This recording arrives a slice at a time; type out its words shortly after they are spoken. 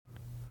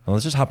Well,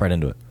 let's just hop right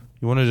into it.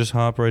 You want to just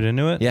hop right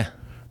into it? Yeah.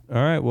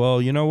 All right.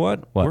 Well, you know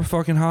what? We're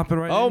fucking hopping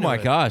right into it. Oh my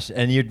gosh.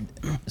 And you.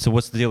 So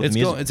what's the deal with the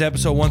music? It's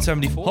episode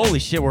 174. Holy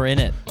shit, we're in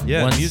it.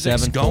 Yeah, the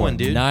music's 174. going,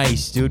 dude.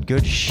 Nice, dude.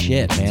 Good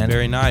shit, man.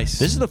 Very nice.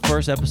 This is the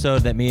first episode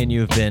that me and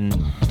you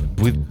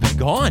we've been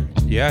gone.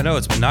 Yeah, I know.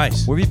 It's been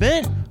nice. Where have you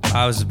been?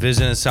 I was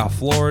visiting South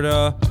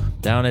Florida.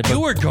 Down at. You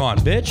were gone,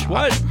 bitch.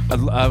 What?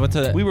 I went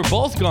to. We were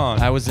both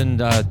gone. I was in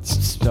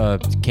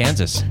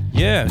Kansas.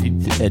 Yeah.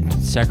 In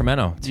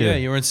Sacramento too. Yeah,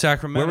 you were in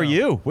Sacramento. Where were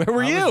you? Where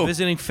were you? I was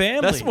visiting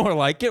family. That's more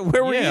like it.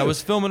 Where were you? Yeah, I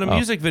was filming a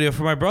music video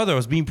for my brother. I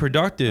was being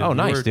productive. Oh,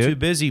 nice, you were dude. Too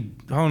busy.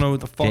 I don't know what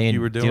the fuck you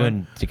were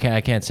doing.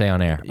 I can't say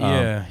on air.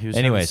 Yeah. He was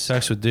having anyways,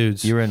 sex with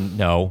dudes. you were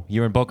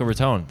in Boca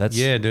Raton. That's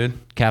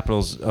dude.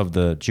 capitals of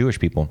the Jewish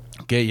people.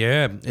 Okay,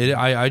 yeah.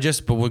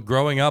 But with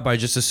growing up, I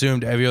just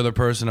assumed every other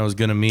person I was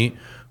gonna meet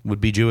would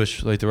be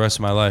Jewish, like the rest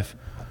of my life,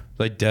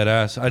 like dead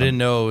ass. I didn't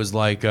know it was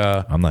like I'm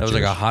not that was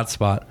Jewish. like a hot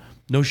spot.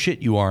 No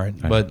shit, you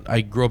aren't. But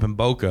I grew up in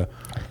Boca.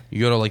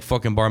 You go to like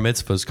fucking bar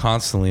mitzvahs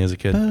constantly as a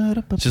kid.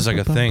 It's just like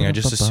a thing. I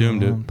just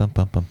assumed it.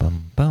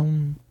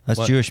 That's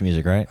What? Jewish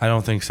music, right? I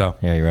don't think so.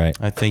 Yeah, you're right.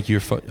 I think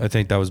I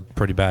think that was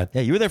pretty bad.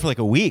 Yeah, you were there for like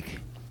a week,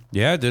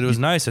 Yeah, dude, it was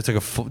nice. I took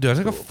a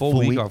full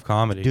week off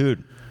comedy,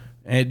 dude.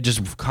 And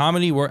just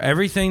comedy where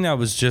everything that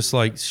was just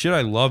like shit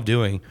I love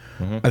doing,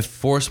 I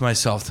forced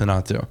myself to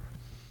not do.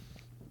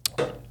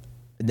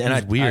 And It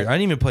was weird. I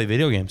didn't even play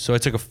video games. So I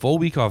took a full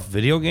week off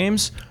video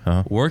games,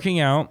 working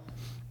out,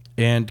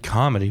 and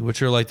comedy,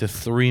 which are like the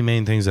three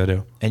main things I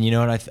do. And you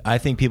know what? I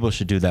think people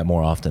should do that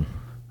more often.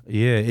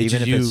 Yeah.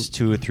 Even if it's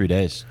 2 or 3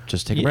 days.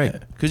 Just take a break.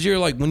 Because you're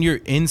like, when you're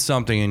in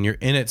something and you're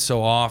in it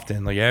so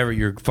often, like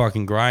you're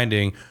fucking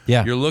grinding,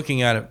 Yeah. you're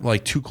looking at it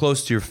like too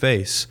close to your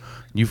face.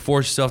 You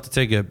force yourself to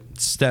take a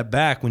step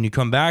back. When you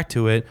come back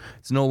to it,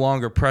 it's no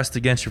longer pressed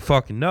against your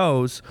fucking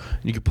nose.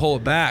 And you can pull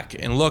it back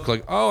and look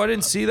like, oh, I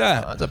didn't see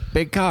that. That's a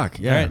big cock.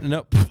 Yeah. Right?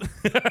 Nope.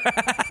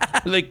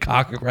 Like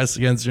cock pressed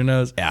against your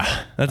nose.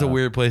 Yeah. That's a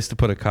weird place to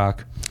put a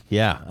cock.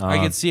 Yeah. I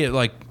can see it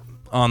like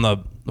on the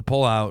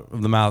pull out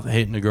of the mouth,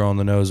 hitting a girl in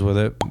the nose with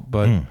it.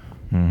 But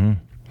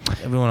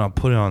everyone, I'll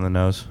put it on the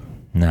nose.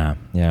 Nah.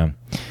 Yeah.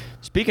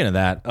 Speaking of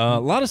that,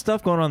 a lot of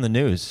stuff going on in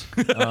the news.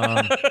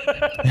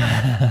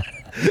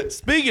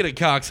 Speaking of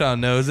cocks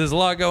on nose, there's a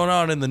lot going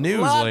on in the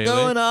news lately.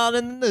 on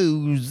in the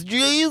news.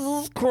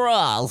 Jesus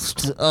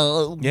Christ.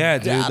 Yeah,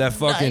 dude, that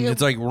fucking,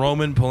 it's like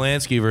Roman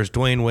Polanski versus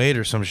Dwayne Wade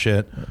or some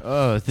shit.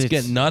 Oh, It's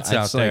getting nuts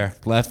out there.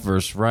 Like left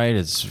versus right.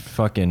 It's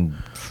fucking.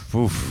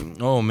 Oof.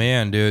 Oh,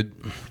 man, dude.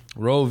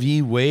 Roe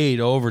v. Wade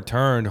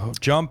overturned,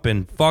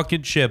 jumping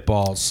fucking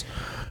shitballs.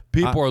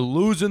 People are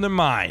losing their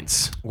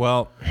minds.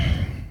 Well,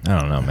 I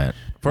don't know, man.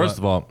 First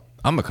of all,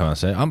 I'm gonna come and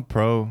say I'm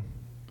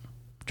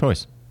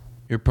pro-choice.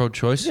 You're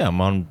pro-choice? Yeah, I'm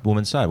on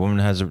woman's side. Woman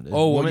has a.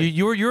 Oh, woman,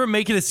 you were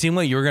making it seem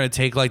like you were going to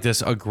take like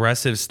this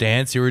aggressive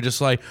stance. You were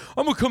just like,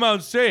 I'm going to come out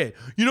and say it.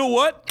 You know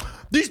what?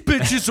 These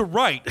bitches are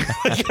right.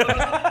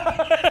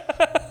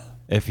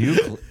 if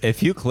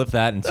you clip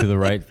that into the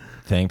right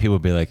thing, people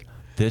would be like,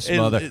 this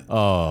mother.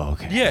 Oh,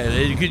 okay. Yeah,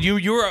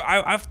 you were.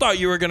 I thought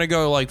you were gonna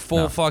go like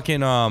full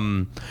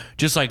fucking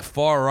just like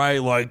far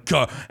right, like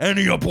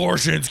any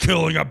abortion's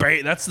killing a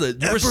baby.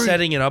 You were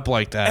setting it up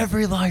like that.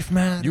 Every life,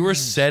 man. You were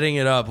setting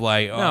it up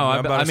like,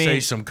 I'm about to say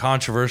some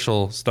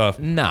controversial stuff.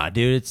 Nah,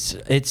 dude,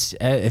 it's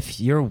if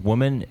you're a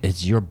woman,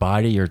 it's your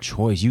body, your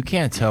choice. You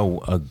can't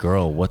tell a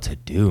girl what to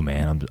do,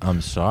 man.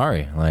 I'm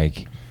sorry.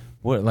 Like,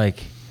 what? Like,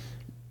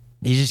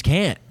 you just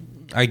can't.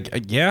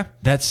 Yeah.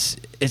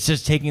 It's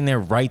just taking their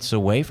rights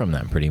away from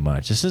them, pretty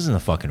much. This isn't the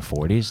fucking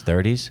 40s,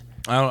 30s.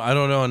 I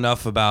don't know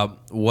enough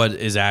about what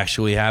is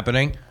actually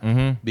happening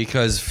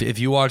because if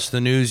you watch the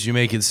news, you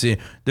make it seem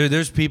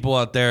there's people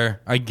out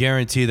there, I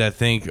guarantee, that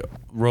think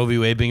Roe v.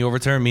 Wade being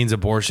overturned means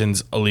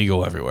abortion's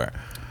illegal everywhere.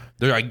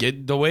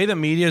 The way the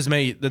media is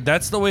made,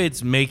 that's the way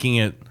it's making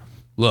it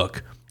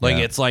look. Like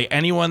it's like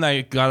anyone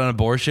that got an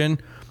abortion,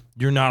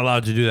 you're not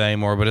allowed to do that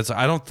anymore. But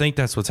I don't think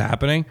that's what's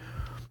happening.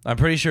 I'm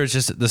pretty sure it's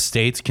just that the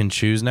states can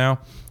choose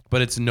now,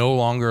 but it's no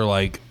longer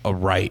like a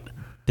right.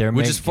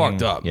 Which is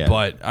fucked up. Yeah.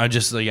 But I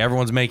just like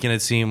everyone's making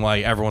it seem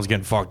like everyone's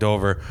getting fucked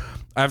over.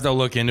 I have to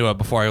look into it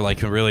before I like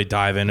can really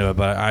dive into it.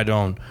 But I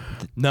don't.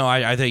 No,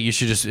 I think you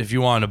should just, if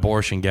you want an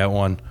abortion, get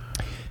one.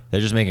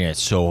 They're just making it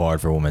so hard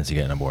for women to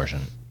get an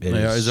abortion.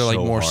 Is there like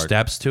so more hard.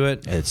 steps to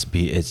it?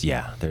 It's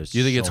yeah. There's. Do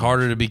you think it's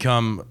harder to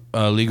become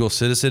a legal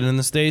citizen in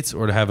the States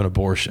or to have an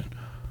abortion?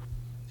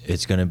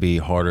 It's going to be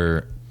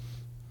harder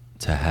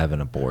to have an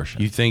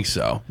abortion. You think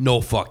so?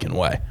 No fucking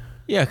way.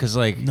 Yeah, because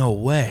like no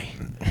way.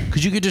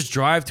 Because you could just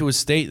drive to a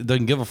state that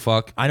doesn't give a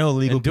fuck. I know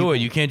illegal and do people. it.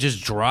 You can't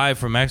just drive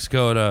from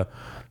Mexico to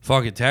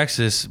fucking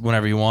Texas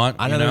whenever you want.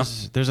 I know,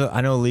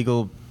 I know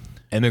illegal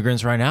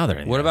immigrants right now.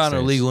 What about an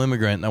illegal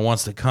immigrant that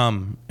wants to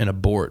come and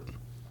abort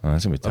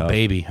that's gonna be tough. a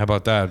baby? How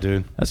about that,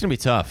 dude? That's gonna be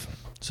tough.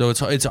 So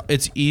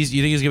it's easy.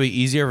 You think it's gonna be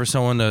easier for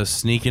someone to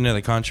sneak into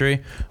the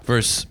country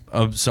versus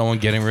someone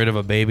getting rid of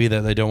a baby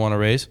that they don't want to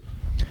raise?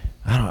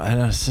 I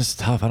know it's just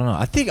tough. I don't know.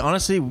 I think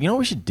honestly, you know what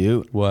we should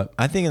do? What?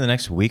 I think in the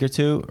next week or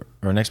two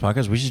or next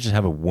podcast, we should just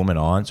have a woman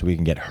on so we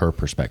can get her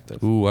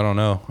perspective. Ooh, I don't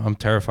know. I'm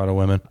terrified of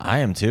women. I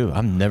am too.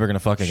 I'm never gonna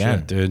fuck again,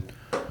 Shit, dude.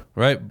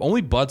 Right?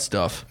 Only butt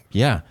stuff.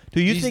 Yeah.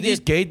 Do you These, think these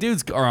gay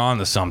dudes are on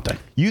to something?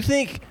 You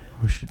think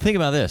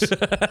about this.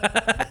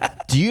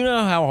 Do you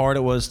know how hard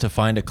it was to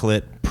find a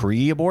clit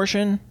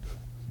pre-abortion?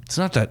 It's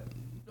not that.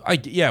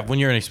 Yeah, when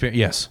you're an experience.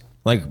 Yes.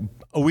 Like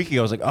a week ago,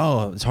 I was like,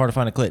 oh, it's hard to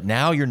find a clit.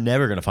 Now you're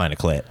never gonna find a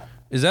clit.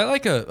 Is that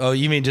like a? Oh,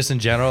 you mean just in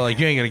general? Like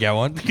you ain't gonna get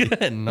one?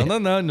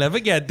 No, never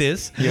get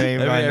this. You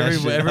ain't finding that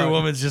shit every out.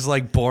 woman's just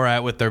like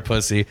Borat with their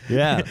pussy.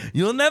 Yeah.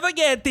 You'll never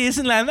get this,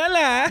 and la la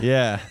la.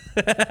 Yeah.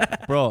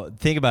 Bro,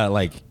 think about it.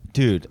 Like,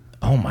 dude,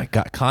 oh my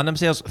God. Condom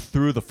sales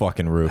through the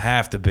fucking roof.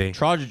 Have to be.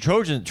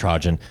 Trojan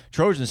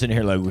sitting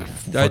here like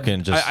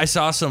fucking just. I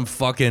saw some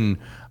fucking.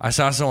 I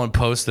saw someone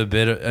post a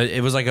bit.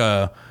 It was like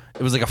a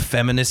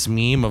feminist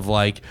meme of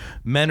like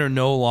men are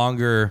no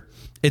longer.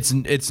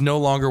 It's no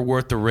longer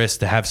worth the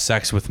risk to have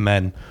sex with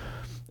men,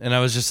 and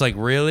I was just like,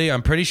 really?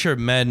 I'm pretty sure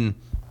men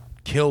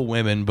kill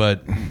women,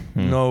 but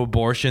no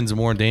abortion's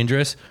more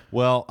dangerous.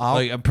 well,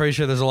 I'm pretty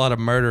sure there's a lot of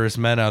murderous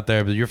men out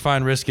there, but you're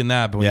fine risking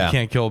that. But when Yeah. you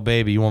can't kill a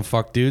baby, you won't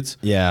fuck dudes.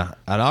 yeah,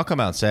 and I'll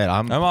come out and say it.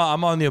 I'm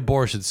I'm on the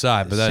abortion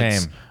side, but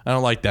that's Same. I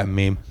don't like that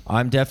meme.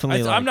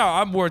 definitely. I'm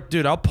not. I'm worth,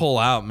 dude. I'll pull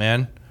out,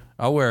 man.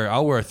 I'll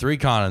wear 3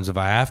 condoms if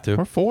I have to.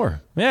 Or 4.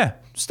 Yeah,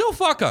 still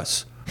fuck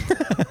us.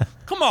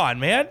 Come on,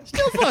 man.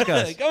 Still fuck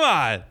us. Come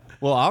on.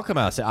 Well, I'll come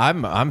out and say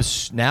I'm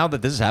now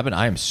that this has happened,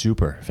 I am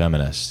super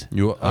feminist.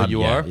 You yeah,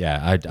 are?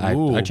 Yeah,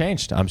 Ooh. I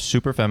changed. I'm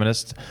super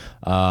feminist,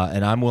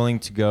 and I'm willing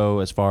to go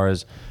as far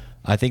as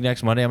I think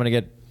next Monday I'm gonna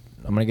get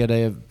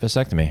a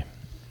vasectomy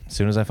as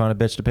soon as I find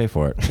a bitch to pay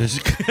for it.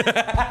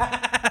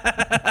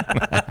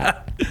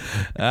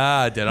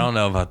 I don't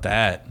know about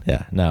that.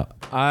 Yeah, no,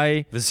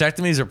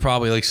 Vasectomies are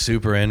probably like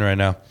super in right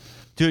now.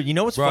 dude, you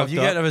know what's Bro, fucked if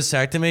you up? get a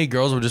vasectomy,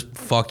 girls will just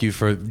fuck you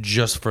for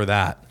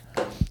that.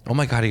 Oh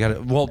my God, you got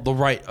it. Well,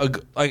 like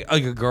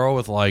a girl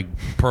with like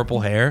purple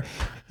hair.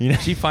 You know-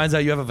 She finds out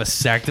you have a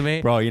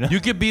vasectomy. Bro, you know- You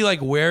could be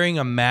like wearing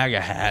a MAGA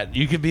hat.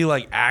 You could be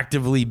like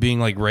actively being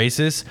like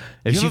racist.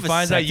 If You she have a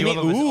finds out you have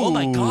a vasectomy? oh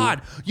my Ooh.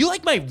 God, you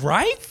like my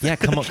right? Yeah,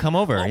 come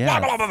over. Yeah,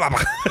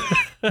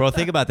 bro,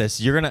 think about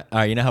this. You're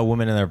gonna, you know how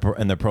women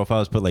in their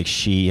profiles put like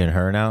she and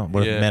her now.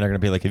 What Yeah. if men are gonna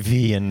be like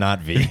V and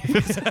not V?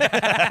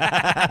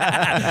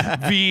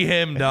 V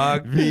him,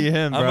 dog. V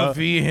him, I'm bro. a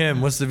V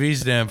him. What's the V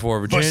stand for?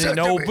 Virginia?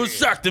 No,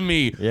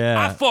 vasectomy. Yeah.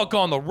 I fuck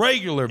on the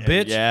regular,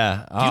 bitch.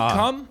 Yeah. Do you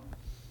come?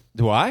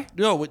 Do I?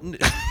 No, with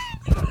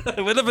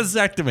a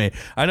vasectomy.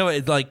 I know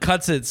it like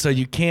cuts it so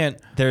you can't.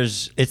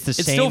 It's the It same.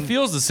 still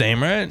feels the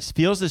same, right?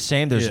 feels the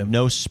same. There's Yeah.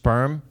 no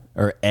sperm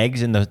or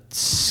eggs in the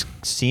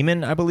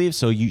semen, I believe.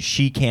 So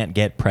she can't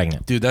get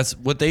pregnant. Dude, that's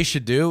what they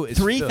should do. Is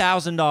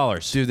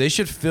 $3,000. Dude, they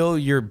should fill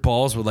your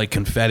balls with like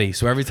confetti.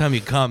 So every time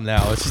you come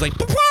now, it's just like.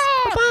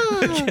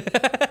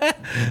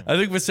 I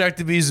think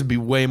vasectomies would be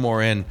way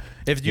more in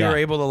if you're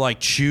Yeah. able to like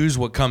choose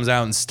what comes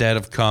out instead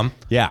of cum.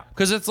 Yeah.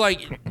 Because it's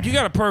like you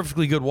got a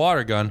perfectly good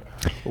water gun.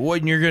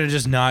 Wouldn't you're gonna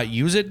just not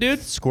use it,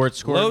 dude?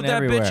 Squirt Load that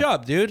everywhere. bitch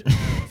up, dude.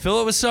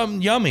 Fill it with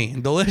something yummy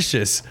and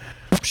delicious.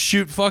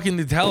 Shoot fucking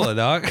Nutella,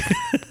 dog.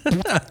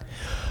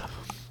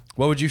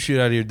 What would you shoot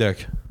out of your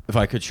dick? If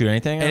I could shoot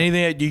anything,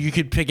 Anything that you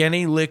could pick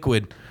any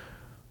liquid.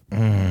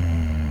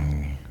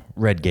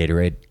 red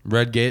Gatorade.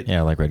 Red Gate. Yeah,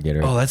 I like red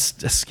Gatorade. Oh, that's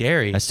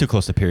scary. That's too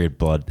close to period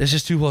blood. It's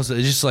just too close.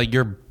 It's just like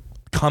you're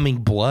coming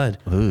blood.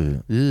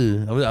 Ooh.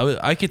 Ew.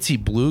 I could see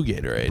blue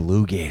Gatorade.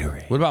 Blue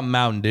Gatorade. What about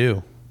Mountain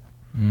Dew?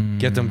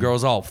 Get them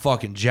girls all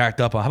fucking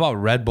jacked up. How about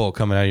Red Bull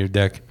coming out of your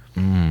dick?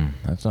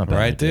 That's not bad.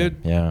 Right, idea.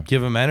 dude? Yeah.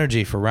 Give them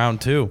energy for round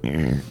 2.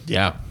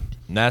 Yeah.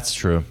 That's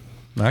true.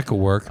 That could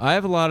work.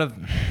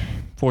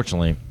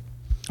 Fortunately,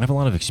 I have a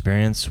lot of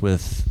experience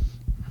with,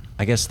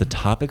 I guess, the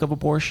topic of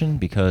abortion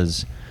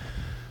because,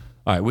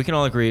 all right, we can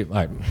all agree. All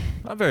right,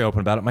 I'm very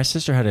open about it. My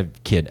sister had a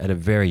kid at a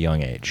very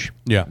young age.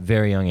 Yeah.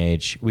 Very young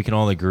age. We can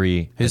all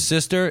agree. His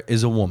sister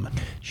is a woman.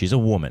 She's a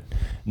woman.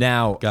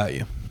 Now, Got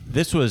you.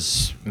 this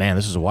was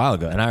a while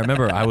ago, and I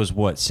remember I was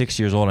 6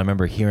 years old. I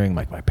remember hearing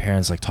like my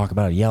parents like talk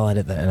about it, yell at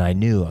it, and I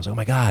knew I was like, oh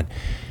my God.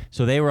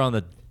 So they were on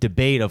the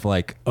debate of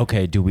like,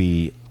 okay, do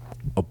we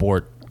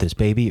abort this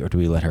baby or do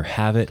we let her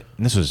have it?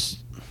 And this was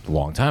a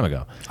long time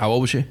ago. How old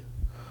was she?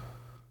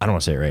 I don't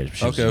want to say her age. But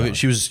she was Okay, young.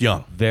 she was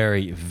young.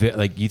 very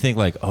like you think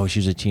like, oh, she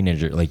was a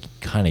teenager, like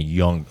kind of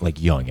young,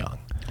 like young.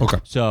 Okay.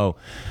 So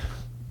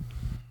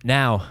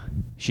now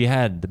she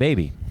had the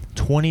baby.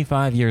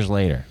 25 years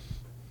later,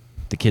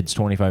 the kid's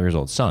 25 years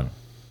old, son.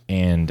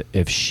 And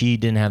if she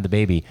didn't have the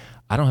baby,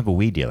 I don't have a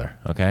weed dealer,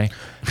 okay?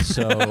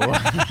 So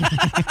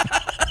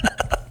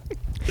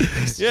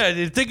Yeah,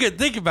 dude,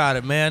 think about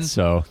it, man.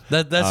 so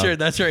That's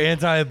your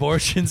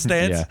anti-abortion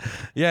stance. Yeah.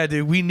 Yeah,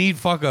 dude, we need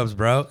fuck ups,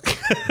 bro.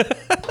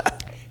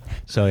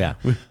 So yeah,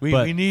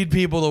 We need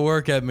people to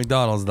work at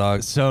McDonald's,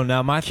 dog. So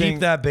now my thing, Keep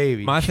that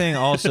baby. My thing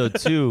also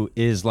too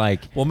is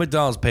like, well,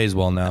 McDonald's pays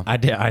well now.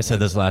 I said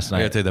this last I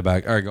night. gotta take that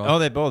back. All right, go on. Oh,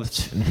 they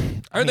both.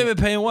 I heard they've been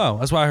paying well.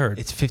 That's what I heard.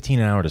 It's $15 an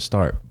hour to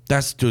start.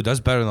 That's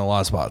better than a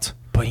lot of spots.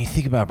 But you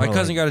think about it, My bro,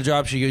 cousin got a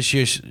job.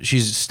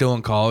 She's still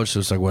in college, so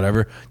it's like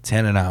whatever,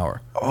 10 an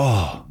hour.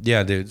 Oh,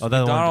 Yeah, dude. Oh, that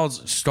one-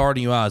 McDonald's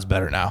starting you out is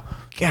better now.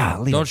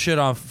 golly. Don't shit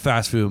on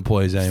fast food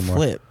employees anymore.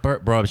 flip,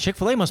 bro.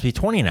 Chick-fil-A must be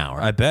 $20 an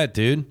hour. I bet,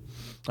 dude.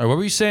 All right, what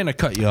were you saying? I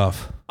cut you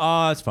off.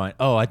 Oh, that's fine.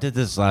 Oh, I did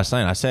this last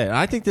night. I said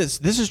I think this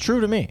is true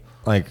to me.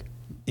 Like,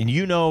 and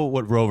you know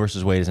what Roe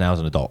versus Wade is now as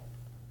an adult.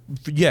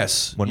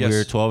 Yes. When yes. we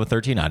were 12 or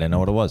 13, I didn't know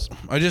what it was.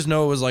 I just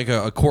know it was like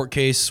a court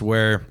case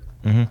where,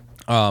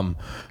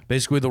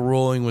 basically the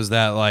ruling was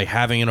that like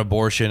having an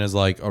abortion is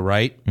like a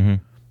right,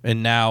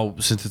 and now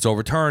since it's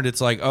overturned,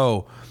 it's like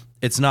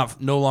it's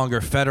no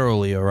longer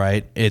federally a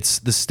right. It's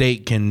the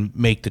state can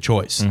make the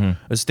choice.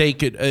 A state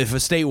could, if a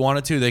state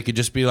wanted to, they could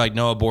just be like,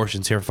 no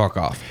abortions here, fuck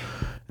off.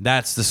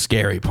 That's the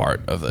scary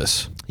part of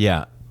this.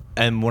 Yeah,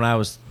 and when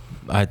I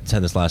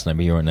said this last night,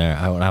 but you weren't there.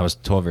 When I was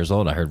 12 years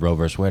old, I heard Roe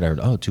versus Wade. I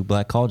heard, two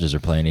black colleges are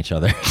playing each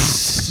other.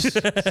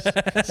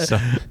 So,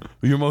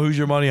 Who's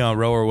your money on,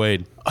 Roe or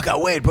Wade? I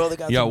got Wade, bro. They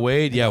got You got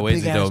Wade? Yeah, Wade's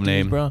a big-ass dope dudes,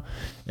 name. bro.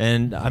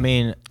 And I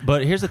mean,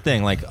 but here's the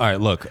thing. Like, all right,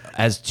 look,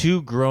 as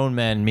two grown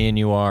men, me and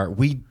you are,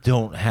 we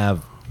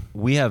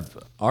have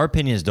our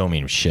opinions don't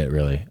mean shit,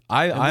 really.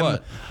 I'm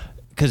what?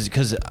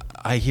 because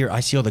I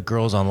see all the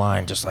girls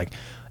online just like,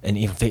 and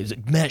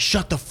even man,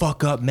 shut the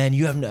fuck up, man.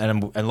 You haven't,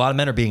 and a lot of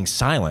men are being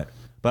silent.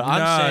 But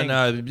I'm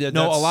saying,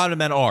 no, a lot of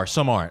men are.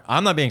 Some aren't.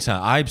 I'm not being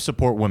silent. I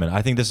support women.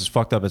 I think this is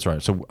fucked up. It's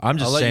right. So I'm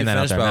just saying that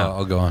out there now.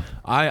 I'll go on.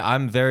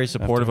 I'm very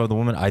supportive of the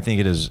woman. I think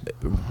it is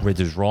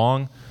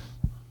wrong.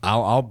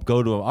 I'll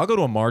go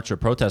to a march or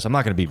protest. I'm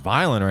not going to be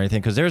violent or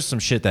anything because there's some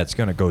shit that's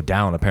going to go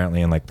down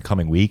apparently in like the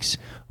coming weeks.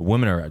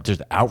 Women are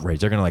just outraged.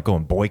 They're going to like go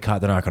and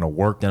boycott. They're not going to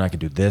work. They're not going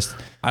to do this.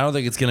 I don't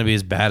think it's going to be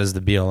as bad as the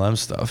BLM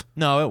stuff.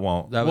 No, it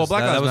won't. That well, was-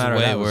 Black that Lives was Matter,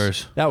 way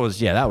worse. That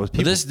was But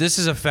people. this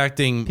is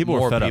affecting People were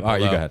more fed up. people. All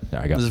right, you though. go ahead. All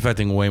right, go. This is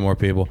affecting way more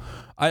people.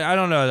 I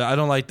don't know. I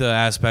don't like the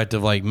aspect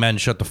of like men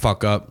shut the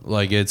fuck up.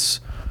 Like it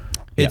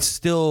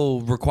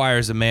still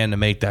requires a man to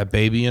make that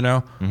baby, you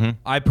know? Mm-hmm.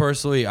 I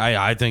personally,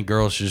 I think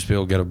girls should just be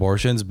able to get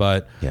abortions,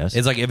 but Yes.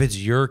 it's like if it's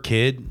your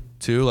kid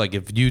too, like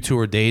if you two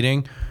are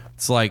dating,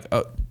 it's like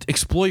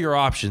explore your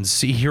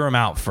options. Hear them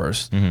out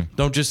first. Mm-hmm.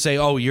 Don't just say,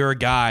 oh, you're a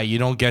guy. You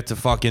don't get to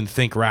fucking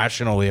think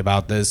rationally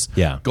about this.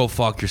 Yeah. Go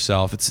fuck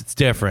yourself. It's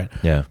different.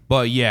 Yeah.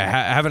 But yeah,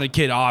 having a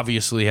kid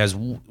obviously has,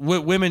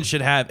 women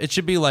should have, it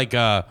should be like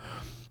I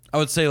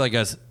would say like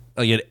an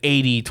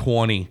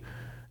 80-20.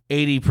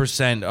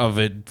 80% of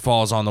it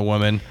falls on the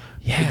women.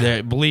 Yeah.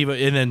 They believe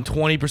it, and then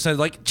 20%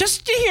 like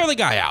just to hear the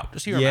guy out.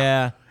 Just hear him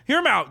out. Hear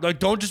him out. Like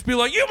don't just be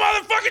like you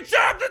motherfucking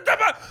shut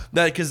up.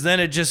 That because then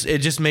it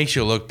just makes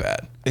you look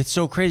bad. It's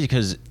so crazy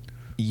because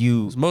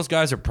Most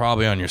guys are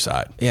probably on your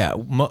side. yeah,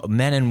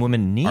 men and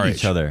women need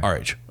each other. All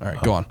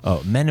right, go on.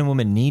 Oh, men and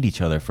women need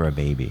each other for a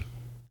baby.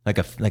 Like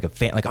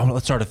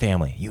let's start a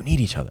family. You need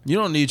each other. You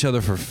don't need each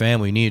other for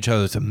family. You need each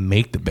other to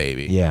make the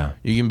baby. Yeah.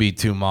 You can be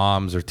two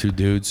moms or two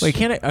dudes. Wait,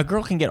 can't a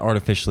girl can get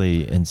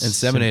artificially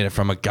inseminated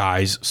from a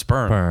guy's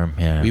sperm.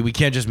 Yeah. We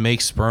can't just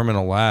make sperm in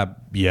a lab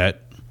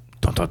yet.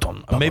 Dun, dun,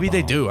 dun. Maybe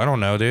they do. I don't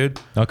know, dude.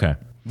 Okay.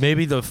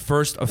 Maybe the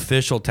first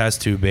official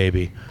test tube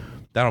baby.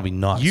 That'll be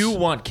nuts. You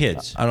want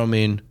kids? I don't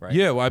mean. Right.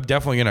 Yeah, well, I'm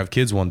definitely gonna have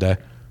kids one day.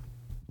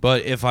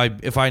 But if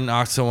I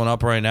knock someone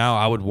up right now,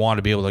 I would want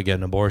to be able to get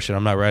an abortion.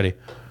 I'm not ready.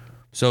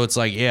 So it's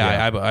like,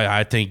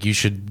 I think you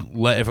should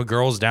if a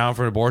girl's down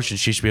for an abortion,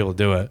 she should be able to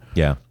do it.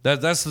 Yeah.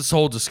 That's this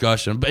whole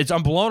discussion. But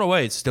I'm blown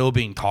away. It's still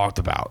being talked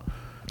about.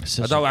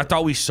 I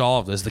thought we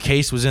solved this. The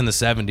case was in the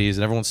 70s,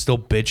 and everyone's still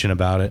bitching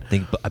about it.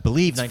 I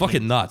believe It's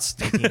fucking nuts.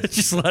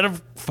 Just let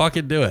him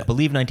fucking do it. I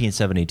believe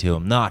 1972.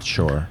 I'm not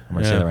sure. I'm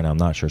gonna say that right now. I'm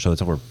not sure. So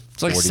it's over.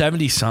 It's like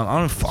 70 something. I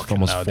don't fucking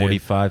almost know,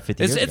 45,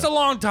 50 years It's ago. a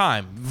long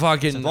time.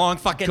 Fucking It's a long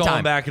fucking going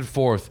time. back and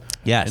forth.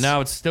 Yes. And now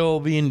it's still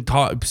being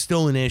taught.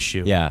 Still an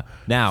issue. Yeah.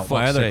 Now, my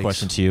Fuck's other sakes.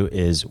 question to you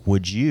is: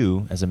 would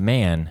you, as a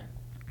man,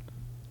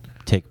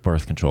 take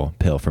birth control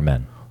pill for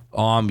men?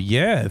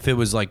 Yeah. If it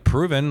was like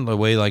proven the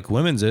way like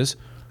women's is,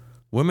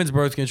 women's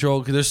birth control.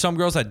 Because there's some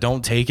girls that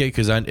don't take it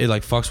because it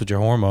like fucks with your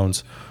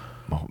hormones.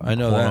 I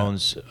know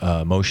Hormones,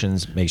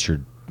 emotions makes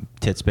your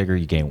tits bigger.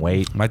 You gain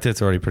weight. My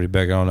tits are already pretty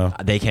big. I don't know.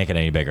 They can't get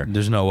any bigger.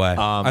 There's no way.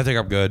 I think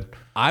I'm good.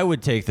 I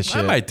would take the shit.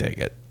 I might take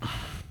it.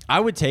 I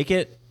would take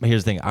it. But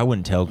here's the thing: I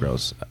wouldn't tell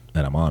girls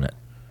that I'm on it.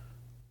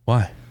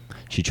 Why?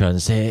 She tries to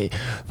say, hey,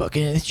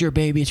 fucking, it's your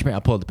baby. It's your baby. I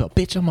pull out the pill.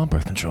 Bitch, I'm on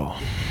birth control.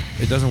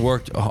 It doesn't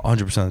work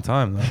 100% of the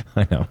time though.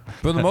 I know.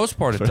 For the most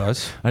part, it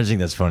does. I just think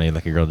that's funny.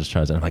 Like a girl just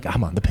tries it. I'm like,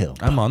 I'm on the pill.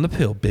 I'm on the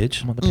pill,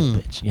 bitch. I'm on the pill,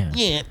 bitch. Yeah.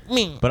 Yeah,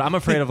 me. But I'm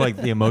afraid of like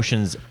the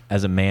emotions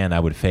as a man I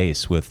would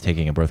face with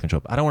taking a birth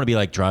control. I don't want to be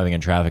like driving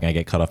in traffic and I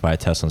get cut off by a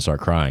Tesla and start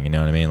crying. You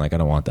know what I mean? Like I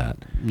don't want that.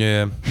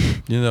 Yeah.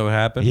 You know what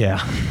happened? Yeah.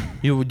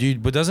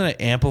 But doesn't it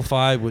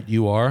amplify what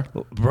you are?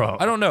 Bro.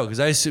 I don't know because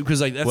I assume because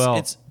like that's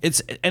Well-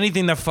 it's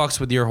anything that fucks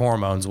with your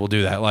hormones will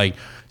do that. Like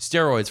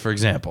steroids, for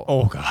example.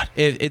 Oh God.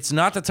 It's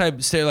not the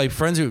type. Say like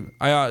friends who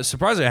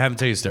surprisingly I haven't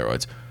taken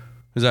steroids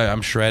because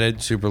I'm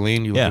shredded, super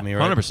lean. You look at me,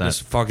 right? 100%. This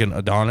fucking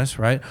Adonis,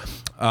 right?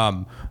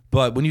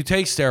 But when you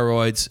take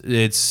steroids,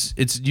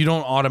 it's you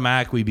don't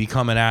automatically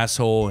become an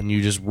asshole and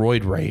you just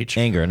roid rage.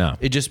 Anger, no.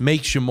 It just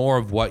makes you more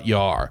of what you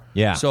are.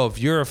 Yeah. So if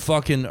you're a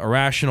fucking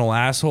irrational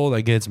asshole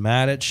that gets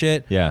mad at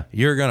shit, Yeah.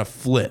 you're gonna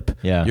flip.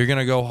 Yeah. You're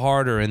gonna go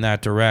harder in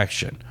that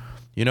direction.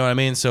 You know what I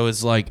mean? So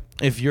it's like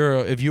if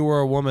you were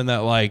a woman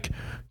that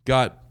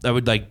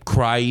would like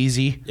cry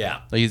easy. Yeah.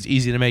 Like it's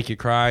easy to make you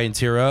cry and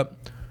tear up.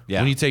 Yeah.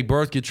 When you take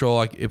birth control,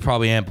 like it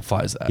probably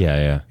amplifies that. Yeah,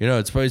 yeah. You know,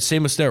 it's probably the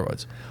same with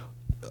steroids.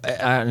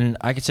 And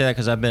I could say that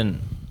because I've been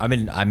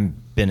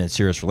in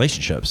serious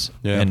relationships,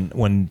 Yeah. and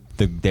when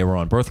they were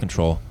on birth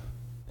control,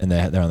 and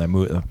they're on their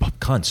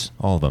cunts,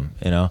 all of them,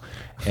 you know,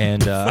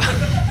 and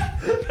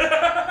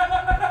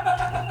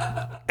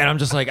and I'm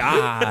just like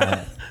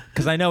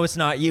because I know it's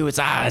not you, it's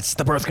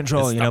the birth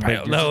control, you know.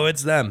 But No,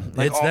 it's them.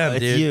 like, It's them, it's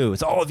dude. you,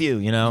 it's all of you,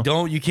 you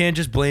know. You can't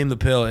just blame the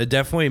pill. It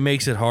definitely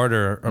makes it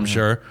harder, I'm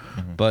sure.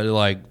 But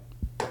like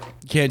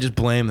you can't just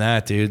blame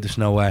that, dude. There's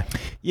no way.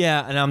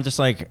 Yeah, and I'm just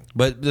like,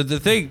 But the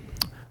thing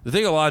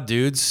a lot of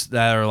dudes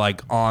that are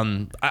like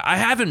on I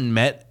haven't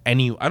met I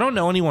don't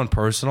know anyone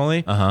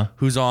personally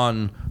who's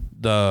on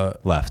the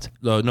left.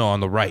 on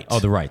the right. Oh,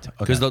 the right.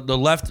 Because Okay. the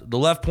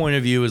left point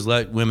of view is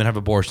let women have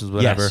abortions,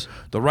 whatever. Yes.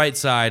 The right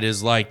side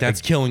is like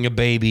that's killing a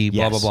baby,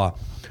 blah Yes. blah blah.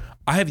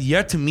 I have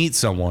yet to meet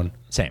someone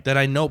Same. that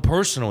I know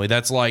personally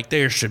that's like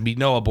there should be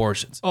no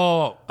abortions.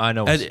 Oh, I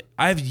know. And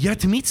I have yet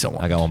to meet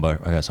someone. I got one,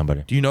 but I got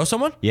somebody. Do you know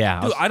someone? Yeah,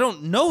 Dude, I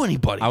don't know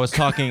anybody. I was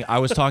talking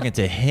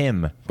to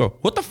him. Bro,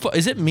 what the fuck?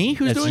 Is it me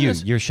who's It's doing you.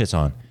 this? Your shit's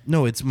on.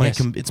 No, it's my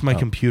Yes. it's my Oh.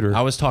 computer.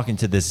 I was talking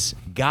to this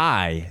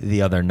guy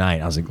the other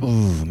night. I was like,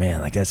 ooh,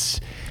 man, like that's,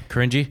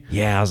 Cringy.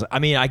 yeah. I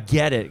mean, I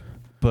get it,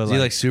 but Is he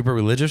like super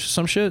religious or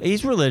some shit?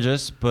 he's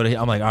religious, but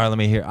I'm like, all right, let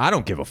me hear. I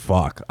don't give a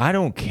fuck. I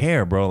don't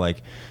care, bro.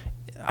 Like,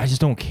 I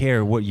just don't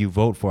care what you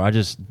vote for.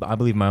 I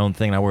believe my own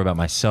thing, and I worry about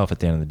myself at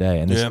the end of the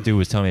day. And this Yeah. dude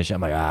was telling me this shit.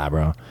 I'm like,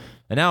 bro.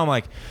 And now I'm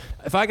like,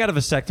 if I got a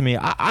vasectomy,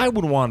 I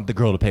would want the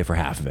girl to pay for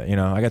half of it. You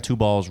know, I got two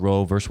balls,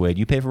 Roe versus Wade.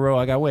 You pay for Roe,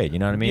 I got Wade. You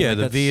know what I mean? Yeah, Like,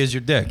 the that's- V is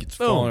your dick. It's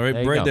Boom. falling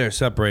There you right go. there,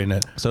 separating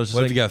it. So it's just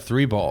what if like- you got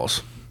 3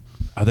 balls?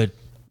 Are there?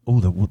 Oh,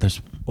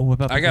 there's. Oh, what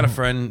about? I got a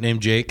friend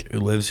named Jake who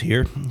lives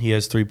here. He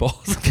has 3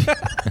 balls.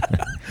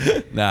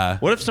 Nah,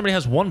 What if somebody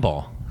has one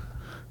ball?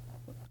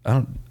 I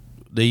don't.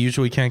 They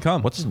usually can't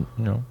come. What's his,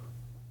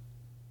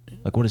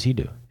 like what does he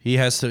do? He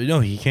has to. No,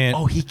 he can't.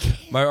 Oh, he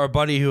can't. Our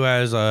buddy who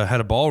has had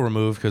a ball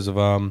removed because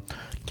of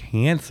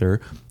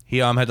cancer. He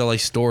had to like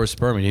store his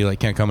sperm and he like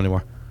can't come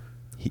anymore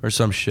or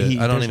some shit.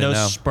 I don't there's even no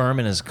know. sperm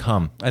in his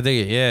cum. I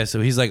think yeah. So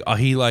he's like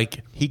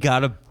He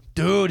got a.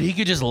 dude. He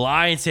could just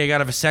lie and say I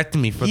got a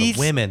vasectomy for the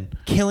women.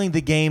 Killing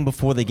the game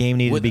before the game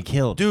needed to be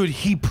killed. Dude,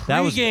 he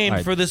That was- pre-gamed all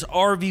right. for this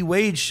RV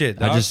Wade shit.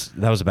 that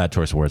dog. was a bad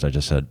choice of words. I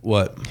just said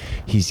What?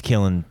 he's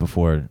killing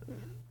before.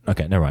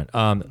 Okay, never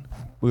mind.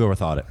 We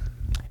overthought it,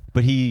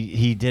 but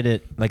he did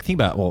it. Like think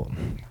about it. Well,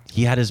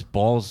 he had his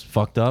balls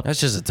fucked up.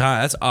 That's just a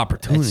time. That's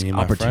opportunity. It's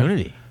my friend.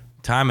 opportunity.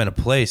 Time and a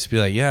place. Be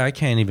like, yeah, I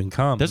can't even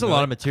come. There's a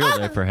lot of material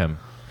there for him.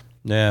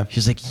 Yeah.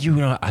 She's like,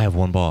 I have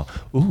one ball.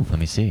 Ooh, let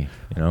me see.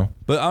 You know.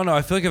 But I don't know.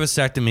 I feel like a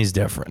vasectomy is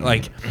different.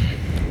 Like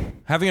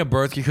having a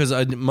birth, because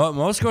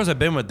most girls I've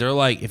been with, they're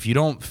like, if you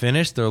don't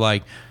finish, they're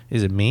like,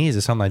 is it me? Is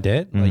it something I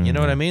did? Like, you know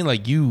what I mean?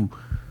 Like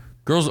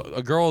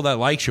a girl that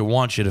likes you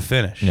wants you to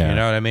finish. Yeah. You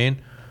know what I mean?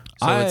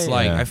 So it's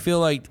like, yeah. I feel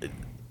like,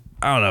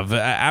 I don't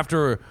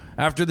know.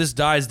 After this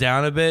dies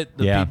down a bit,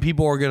 Yeah.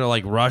 people are gonna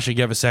like rush and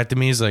get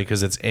vasectomies, like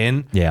because it's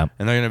in. Yeah.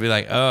 And they're gonna be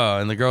like, oh,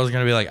 and the girl's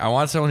gonna be like, I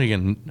want someone who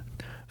can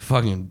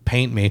fucking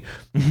paint me.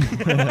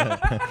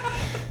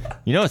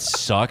 You know what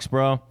sucks,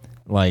 bro?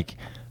 Like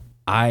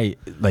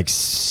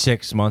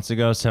 7 months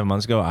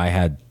ago, I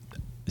had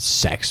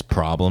sex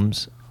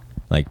problems,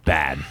 like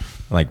bad,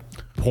 like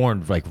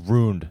porn, like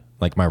ruined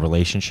like my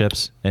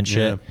relationships and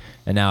shit. Yeah.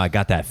 And now I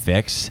got that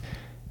fixed.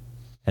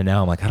 And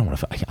now I'm like, I don't want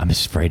to. I'm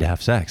just afraid to have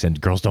sex, and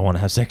girls don't want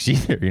to have sex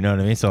either. You know what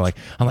I mean? So like,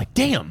 I'm like,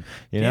 damn,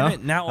 you know. Damn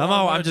it, now all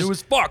I wanna do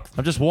is fuck.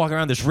 I'm just walking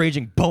around this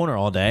raging boner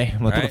all day.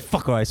 I'm like, what Right. the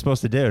fuck am I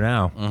supposed to do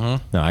now?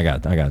 No, I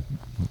got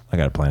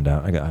it planned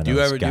out. I know Do you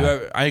this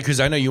ever? guy. Because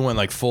I know you went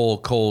like full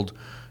cold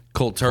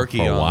turkey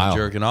For a on while.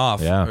 jerking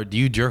off. Yeah. Or do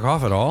you jerk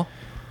off at all?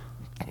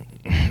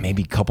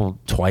 Maybe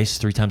twice,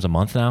 3 times a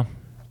month now.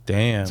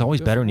 Damn. It's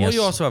always better when you Well, have-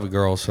 you also have a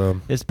girl, so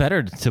It's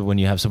better to when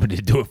you have somebody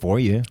to do it for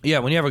you. yeah.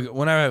 When you have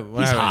when I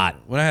He's had, hot.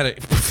 When I had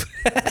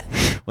a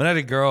when I had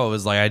a girl, it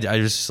was like I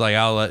just like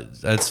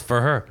that's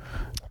for her.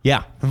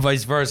 Yeah, And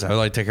vice versa. I would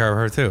like take care of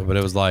her too. But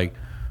it was like,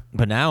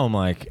 but now I'm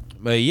like,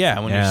 but yeah,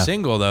 when Yeah. you're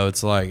single though,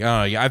 it's like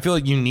I don't know. I feel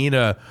like you need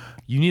to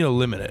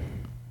limit it.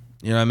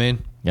 You know what I mean?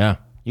 yeah,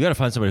 you got to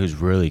find somebody who's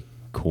really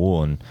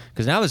cool, and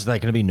because now there's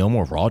like going to be no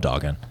more raw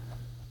dogging.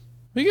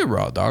 We get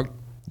raw dog.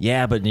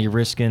 Yeah, but you're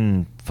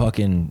risking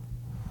fucking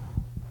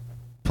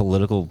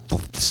political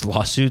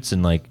lawsuits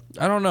and like.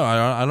 I don't know.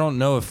 I don't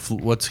know if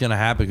what's gonna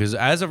happen because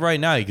as of right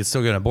now, you can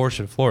still get an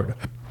abortion in Florida.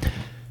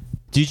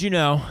 Did you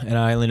know, and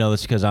I only know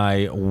this because I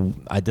did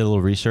a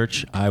little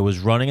research. I was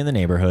running in the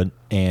neighborhood,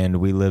 and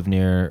we live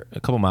near a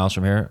couple miles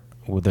from here.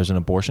 Where there's an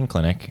abortion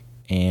clinic,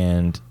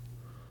 and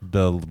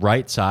the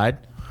right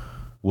side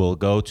will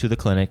go to the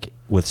clinic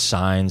with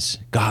signs,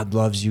 God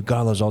loves you,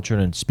 God loves all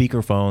children,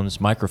 speakerphones,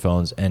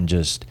 microphones, and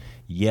just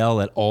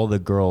yell at all the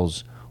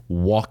girls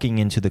walking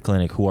into the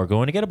clinic who are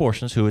going to get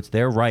abortions, who it's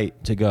their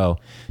right to go,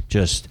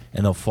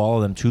 and they'll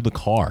follow them to the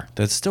car.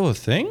 That's still a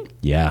thing?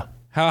 Yeah.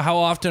 How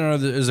often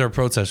is there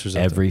protesters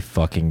out Every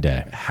fucking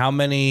day. there? How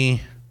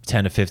many?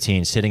 10 to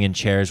 15, sitting in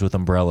chairs with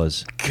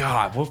umbrellas.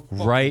 God, what fucking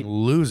Right-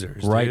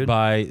 losers, Right dude.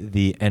 by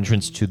the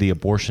entrance to the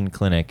abortion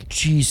clinic.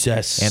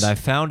 Jesus. And I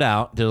found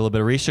out, did a little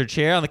bit of research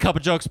here on the Cup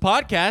of Jokes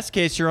podcast, in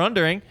case you're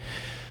wondering.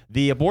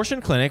 The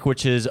abortion clinic,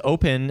 which is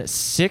open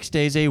 6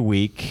 days a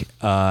week,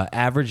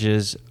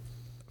 averages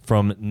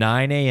from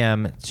 9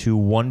 a.m. to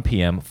 1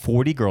 p.m.,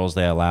 40 girls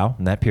they allow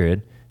in that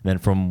period. And then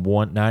from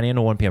 9 a.m.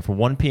 to 1 p.m., from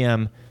 1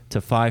 p.m.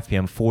 to 5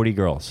 p.m., 40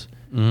 girls.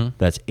 Mm-hmm.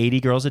 That's 80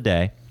 girls a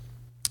day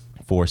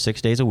for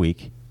 6 days a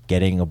week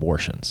getting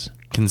abortions.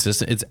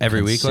 Consistent. It's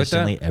every week like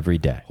Consistently that? every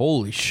day.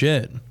 Holy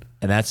shit.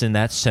 And that's in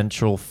that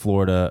Central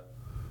Florida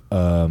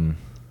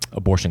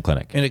abortion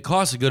clinic. And it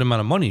costs a good amount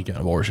of money to get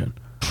an abortion.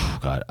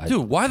 God,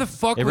 Dude, why the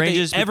fuck would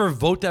ranges they ever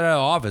vote that out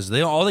of office?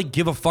 All they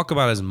give a fuck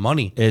about is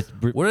money.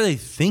 What are they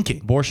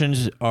thinking?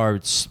 abortions are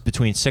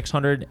between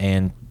 $600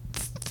 and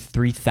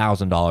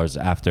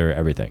 $3,000 after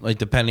everything. Like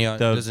depending on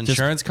does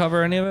insurance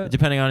cover any of it?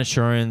 Depending on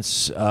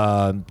insurance,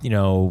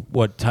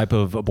 what type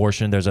of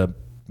abortion. There's a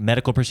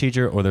medical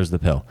procedure or there's the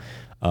pill.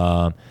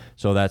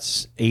 So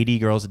that's 80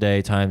 girls a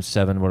day times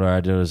 7. Whatever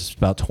I do is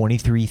about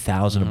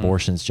 23,000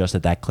 abortions just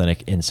at that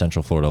clinic in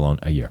Central Florida alone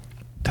a year.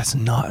 That's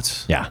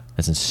nuts. Yeah,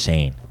 that's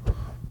insane.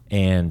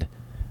 And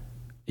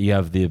you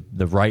have the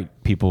right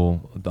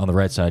people on the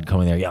right side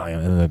coming there, yelling,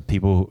 and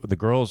the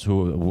girls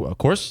who, of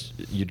course,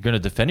 you're gonna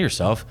defend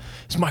yourself.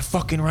 It's my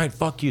fucking right.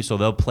 Fuck you. So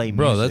they'll play music.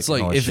 Bro, that's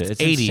and all like that if shit.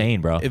 it's 80,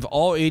 insane, bro. If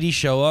all 80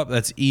 show up,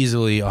 that's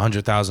easily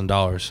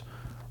 $100,000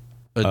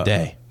 a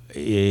day.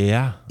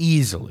 Yeah,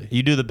 Easily.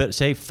 you do the bit.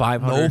 Say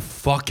 500. No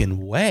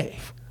fucking way.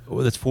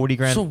 Oh, that's 40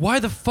 grand. So why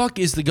the fuck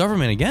is the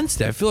government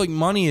against it? I feel like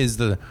money is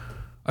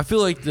I feel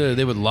like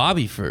they would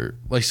lobby for,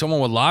 like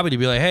someone would lobby to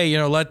be like,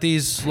 hey, let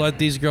these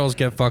girls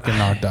get fucking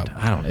knocked up.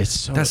 I don't. It's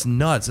so That's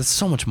nuts. That's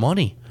so much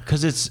money.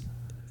 because it's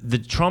the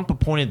Trump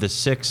appointed the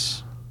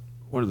 6.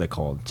 What are they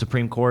called?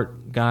 Supreme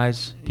Court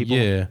guys. People.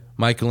 Yeah,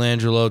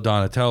 Michelangelo,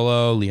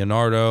 Donatello,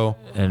 Leonardo,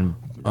 And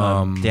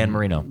Dan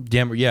Marino.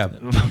 yeah.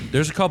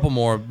 There's a couple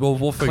more.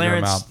 We'll figure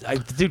Clarence, them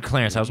out. dude,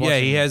 Clarence. I was watching.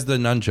 Yeah, he has the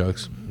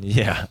nunchucks.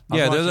 Yeah.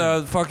 Yeah, they're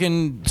the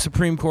fucking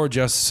Supreme Court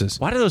justices.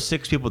 Why do those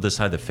 6 people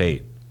decide the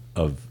fate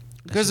of?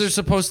 Because they're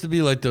supposed to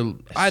be like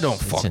I don't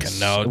fucking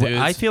know, dude.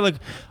 I feel like,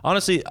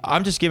 honestly,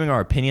 I'm just giving our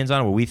opinions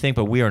on what we think,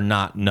 but we are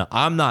not.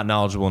 I'm not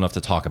knowledgeable enough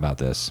to talk about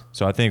this.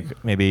 So I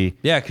think maybe.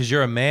 Yeah, because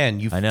you're a man.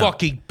 You I know.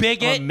 fucking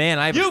bigot. Oh, man,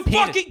 I have you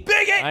opinion- fucking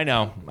bigot. I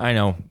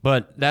know,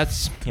 but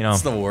that's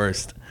It's the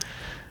worst.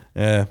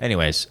 Yeah.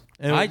 Anyways,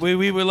 And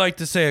we would like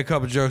to say a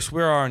couple jokes.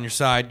 We're on your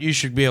side. You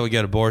should be able to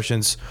get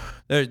abortions.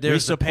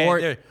 There's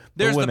support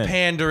there's the women.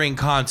 pandering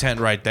content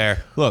right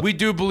there. Look. We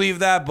do believe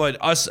that, but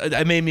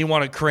it made me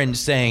want to cringe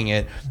saying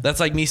it. That's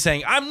like me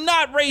saying, I'm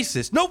not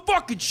racist. No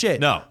fucking shit.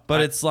 No.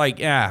 But it's like,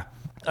 yeah.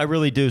 I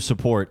really do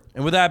support.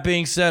 And with that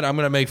being said, I'm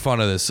going to make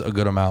fun of this a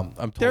good amount.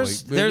 We're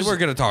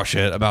going to talk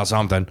shit about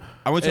something.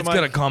 It's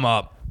going to come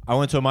up. I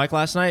went to a mic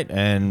last night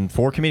and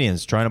 4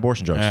 comedians trying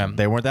abortion jokes.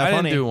 They weren't that I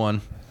funny. didn't do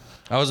one.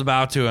 I was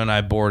about to, and I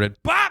boarded.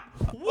 Bop!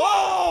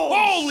 Whoa!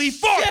 Holy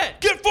fuck!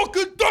 shit. Get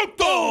fucking dunked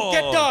on!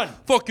 Get done!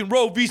 Fucking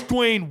Roe v.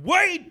 Dwayne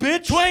Wade,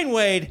 bitch! Dwayne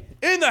Wade,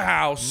 In the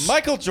house.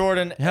 Michael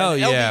Jordan, Hell and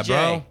yeah, LBJ.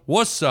 bro.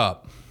 What's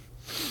up?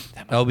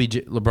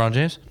 LBJ, LeBron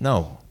James?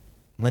 No,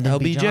 Lyndon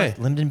B. LBJ.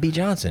 Johnson. Lyndon B.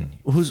 Johnson.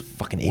 Who's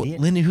fucking idiot?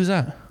 Lindy, who's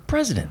that?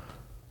 President.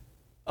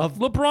 Of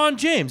LeBron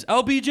James,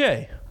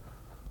 LBJ.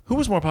 Who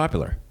was more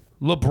popular?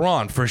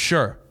 LeBron, for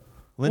sure.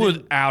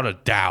 Lyndon- Without a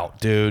doubt,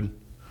 dude.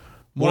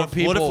 What if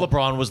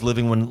LeBron was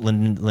living when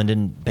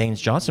Lyndon Baines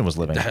Johnson was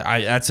living?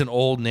 That's an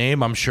old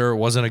name. I'm sure it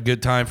wasn't a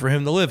good time for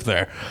him to live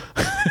there.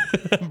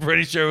 I'm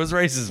pretty sure it was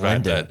racist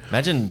back then.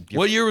 Imagine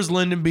What year was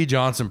Lyndon B.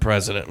 Johnson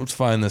president? Let's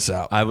find this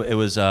out. it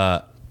was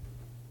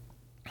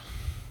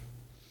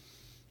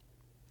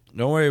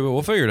Don't worry,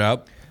 we'll figure it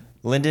out.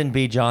 Lyndon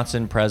B.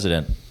 Johnson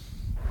president.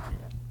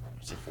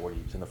 It's 40.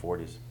 It's in the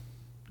 40s.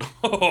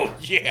 Oh,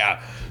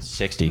 yeah.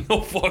 60.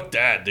 Oh, fuck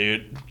that,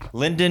 dude.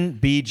 Lyndon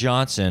B.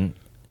 Johnson.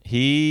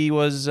 He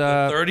was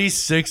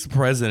 36th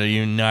president of the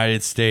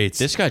United States.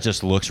 This guy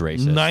just looks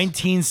racist.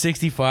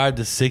 1965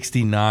 to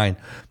 69.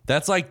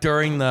 That's like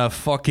during the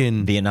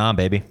fucking Vietnam,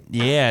 baby.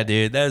 Yeah,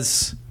 dude.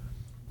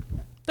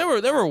 They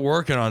were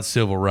working on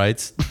civil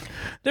rights.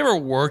 They were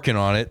working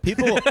on it.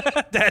 People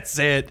That's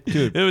it.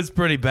 Dude, it was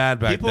pretty bad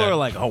back People then. are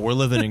like, "Oh, we're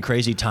living in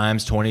crazy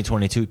times,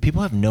 2022."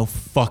 People have no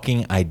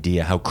fucking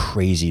idea how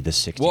crazy the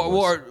 60s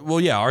was.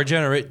 Well, yeah, our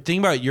generation. Think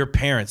about your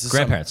parents. This is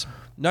Grandparents.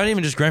 Not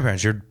even just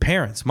grandparents, your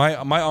parents. My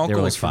uncle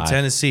were was like from 5.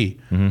 Tennessee.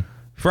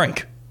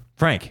 Frank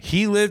Frank.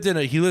 He lived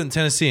in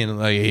Tennessee, and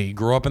like he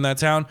grew up in that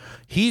town.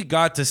 He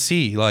got to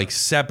see like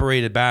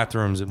separated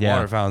bathrooms and Yeah.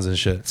 water fountains and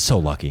shit. So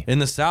lucky. In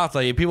the South,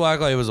 like people act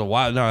like it was a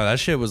while. No, that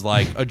shit was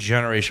like a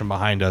generation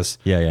behind us.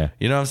 Yeah.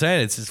 You know what I'm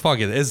saying? It's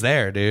fucking, it's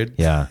there, dude.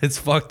 Yeah. It's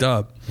fucked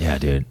up. Yeah,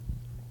 dude.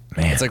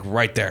 Man. It's like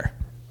right there.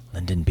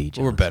 Linden Beach.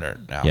 We're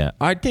better now. Yeah.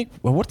 I think,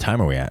 well, what time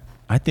are we at?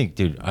 I think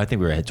we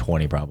were at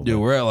 20 probably.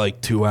 Dude, we're at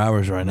like 2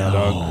 hours right now,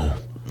 dog.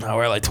 No,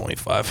 we're at like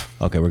 25.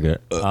 Okay, we're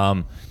good.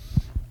 All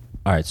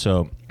right,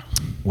 so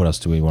what else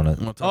do we want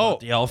to... Oh,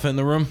 the elephant in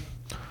the room.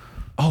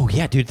 Oh,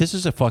 yeah, dude, this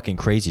is a fucking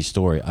crazy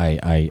story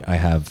I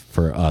have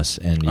for us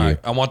and you. All right,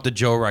 I want the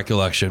Joe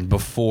recollection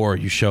before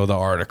you show the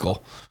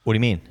article. What do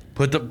you mean?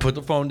 Put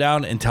the phone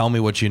down and tell me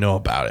what you know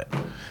about it.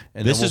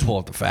 And This then is- we'll pull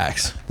up the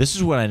facts. This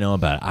is what I know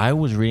about it. I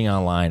was reading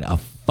online, a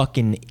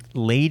fucking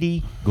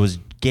lady was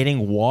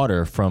getting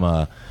water from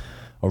a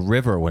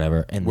river or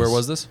whatever. And Where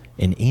was this?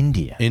 In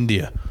India.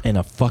 India. And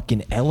a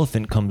fucking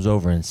elephant comes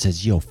over and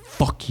says, yo,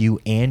 fuck you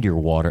and your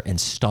water, and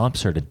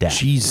stomps her to death.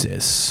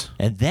 Jesus.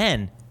 And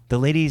then the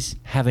lady's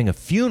having a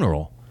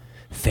funeral.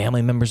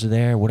 Family members are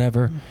there,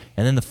 whatever.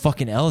 And then the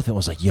fucking elephant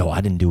was like, yo,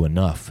 I didn't do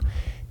enough.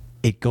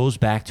 It goes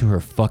back to her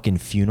fucking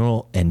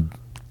funeral and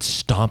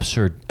stomps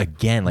her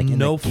again. Like in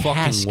No the fucking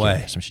casket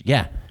way. or some shit.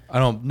 Yeah.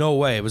 No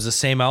way. It was the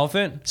same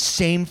elephant?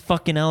 Same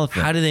fucking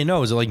elephant. How did they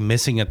know? Is it like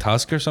missing a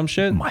tusk or some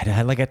shit? Might have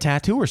had like a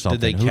tattoo or something.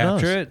 Did they Who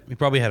capture knows? it? He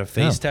probably had a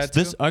face No.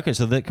 tattoo. Okay,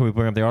 so can we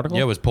bring up the article?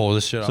 Yeah, it was pull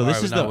this shit. So All this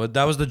right, is no,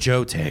 that was the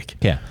Joe take.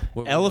 Yeah.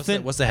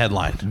 Elephant. What's the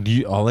headline?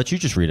 I'll let you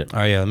just read it.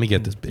 Oh yeah, let me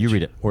get this bitch. You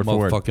read it, word for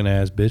word. Motherfucking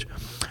ass bitch.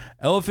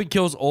 Elephant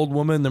kills old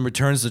woman, then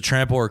returns to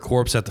trample her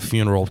corpse at the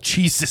funeral.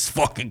 Jesus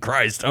fucking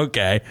Christ.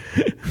 Okay.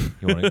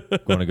 You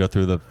want to go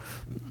through the...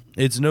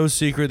 It's no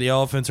secret the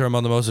elephants are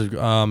among the most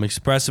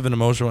expressive and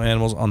emotional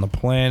animals on the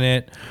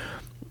planet.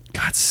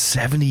 God,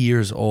 70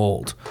 years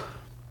old.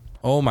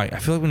 Oh my! I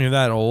feel like when you're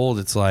that old,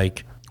 it's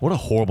like, What a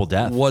horrible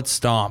death. what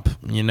stomp?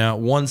 You know,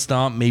 one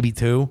stomp, maybe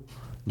two.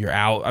 You're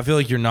out. I feel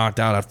like you're knocked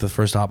out after the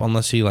first stomp,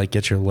 unless you like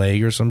get your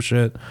leg or some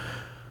shit.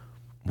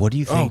 What do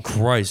you Oh think?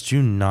 Christ,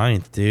 June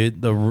 9th,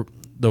 dude. The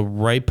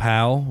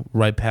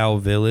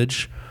Raipal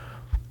village.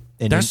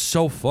 And That's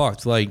so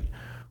fucked. Like,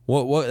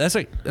 what?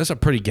 That's a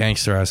pretty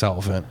gangster ass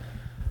elephant.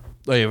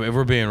 Like, if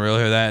we're being real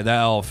here, that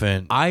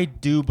elephant I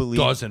do believe...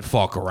 doesn't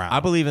fuck around. I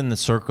believe in the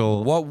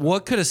circle...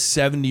 What could a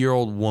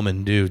 70-year-old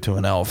woman do to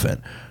an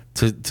elephant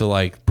to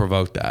like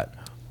provoke that?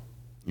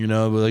 You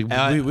know, but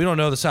like we don't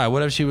know the side.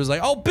 What if she was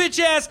like, "Oh, bitch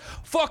ass,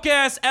 fuck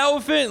ass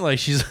elephant," like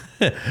she's,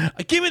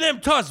 "Give me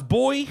them tusks,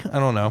 boy." I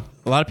don't know.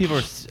 A lot of people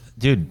are...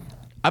 Dude,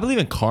 I believe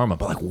in karma,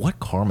 but like what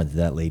karma did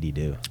that lady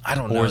do? I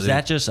don't know, Or is dude.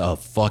 that just a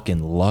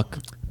fucking luck...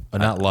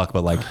 not luck,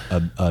 but like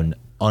an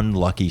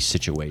unlucky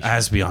situation? It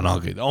has to be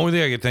unlucky. The only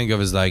thing I could think of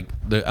is like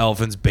the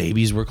elephant's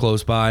babies were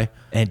close by.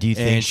 And do you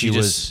think And she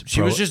was...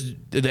 just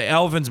the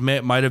elephants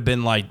might have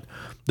been like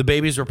the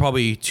babies were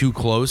probably too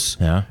close.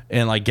 Yeah.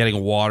 And like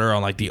getting water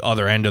on like the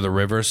other end of the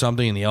river or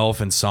something, and the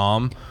elephant saw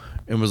him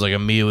and was like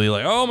immediately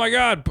like, "Oh my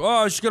god,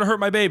 oh she's gonna hurt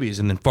my babies,"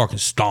 and then fucking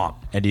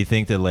stomp. And do you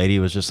think the lady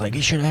was just like,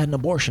 you should have had an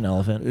abortion,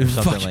 elephant? Or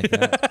something like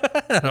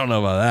that? I don't know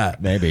about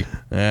that. Maybe.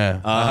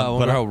 Yeah. I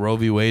wonder but- how Roe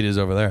v. Wade is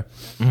over there.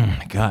 Oh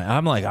my God.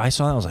 I'm like, I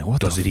saw that. I was like,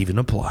 what Does the it even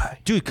apply?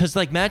 Dude, because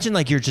like imagine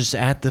like you're just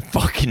at the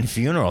fucking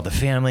funeral, the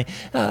family,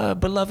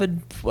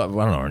 beloved, well,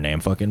 I don't know her name,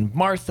 fucking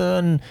Martha,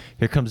 and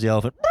here comes the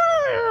elephant,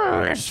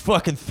 just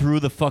fucking through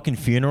the fucking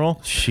funeral,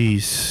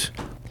 Jeez.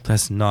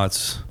 That's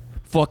nuts.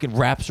 fucking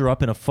wraps her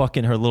up in a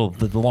fucking her little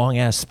the long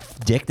ass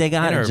dick they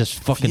got, In and her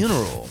just fucking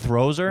funeral.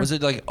 throws her. Was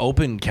it like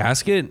open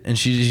casket and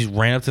she just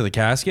ran up to the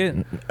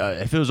casket?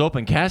 If it was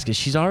open casket,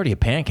 she's already a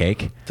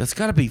pancake. That's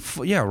got to be,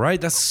 yeah, right?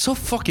 That's so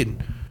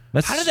fucking.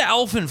 That's- How did the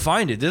elephant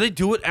find it? Did they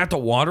do it at the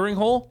watering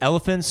hole?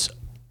 Elephants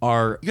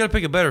are. You got to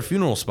pick a better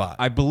funeral spot.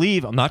 I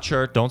believe, I'm not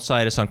sure, don't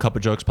cite us on Cup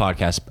of Jokes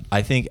podcast.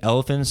 I think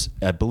elephants,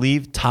 I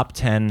believe, top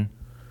 10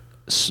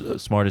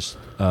 smartest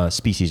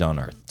species on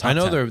Earth. Top I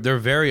know 10. they're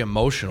very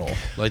emotional.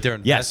 Like they're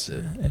Yes.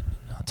 invested.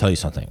 I'll tell you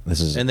something.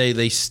 This is. And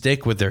they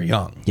stick with their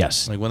young.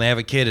 Yes. Like when they have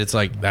a kid, it's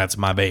like, that's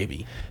my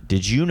baby.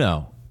 Did you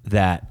know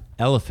that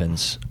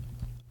elephants,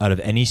 out of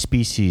any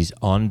species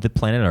on the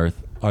planet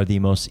Earth, are the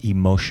most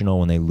emotional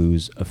when they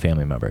lose a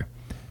family member?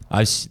 I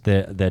watched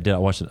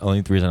the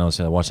only reason I know is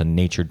I watched a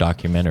nature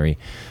documentary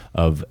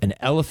of an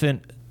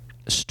elephant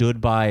stood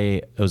by.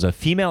 It was a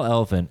female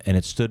elephant, and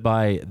it stood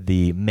by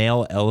the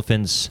male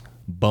elephant's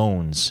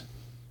bones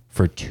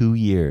for 2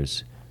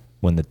 years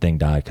when the thing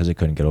died because it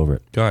couldn't get over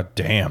it. God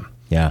damn.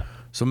 Yeah.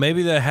 So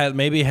maybe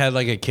had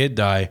like a kid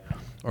die,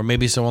 or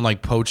maybe someone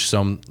like poached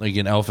some like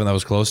an elephant that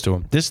was close to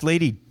him. This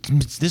lady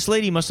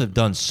must have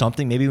done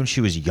something. Maybe when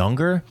she was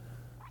younger.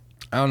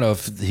 I don't know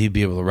if he'd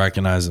be able to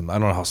recognize them. I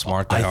don't know how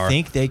smart they are. I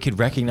think they could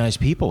recognize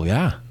people.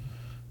 Yeah.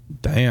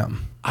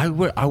 Damn.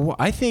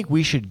 I think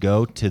we should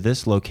go to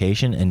this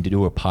location and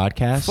do a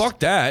podcast. Fuck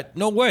that.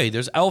 No way.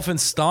 There's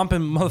elephants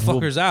stomping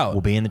motherfuckers out.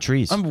 We'll be in the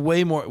trees.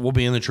 We'll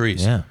be in the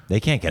trees. Yeah,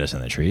 they can't get us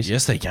in the trees.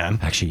 Yes, they can.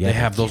 Actually, yeah, They they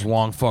have those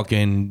long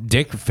fucking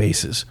dick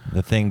faces.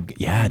 The thing,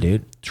 yeah,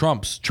 dude.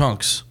 Chunks.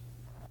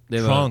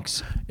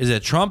 Trunks. Is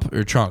it Trump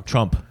or Trunk?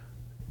 Trump.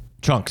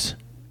 Trunks.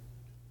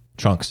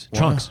 Trunks.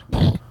 Trunks.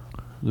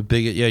 The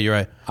big. Yeah, you're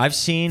right. I've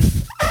seen.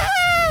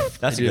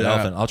 That's a do good that.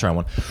 elephant. I'll try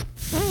one.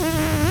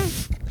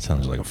 It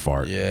sounds like a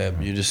fart. Yeah,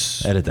 you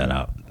just. Edit that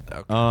out.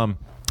 Okay.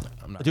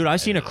 Dude,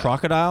 I've seen a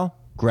crocodile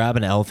grab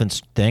an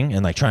elephant's thing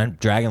and like try and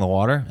drag in the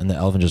water, and the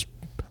elephant just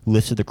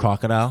lifted the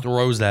crocodile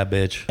Throws that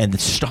bitch. and then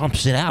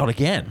stomps it out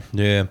again.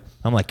 Yeah.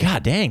 I'm like,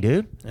 God dang,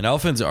 dude. And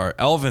elephants are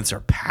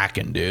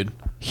packing, dude.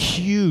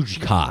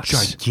 Huge cocks.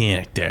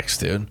 Gigantic dicks,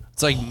 dude.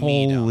 It's like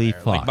me down Holy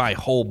there. Like fuck. my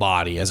whole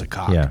body as a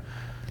cock. Yeah.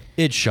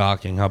 It's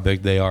shocking how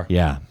big they are.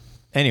 Yeah.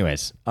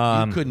 Anyways,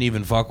 You couldn't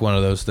even fuck one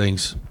of those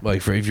things.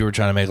 Like if you were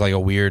trying to make like a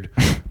weird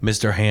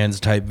Mr. Hands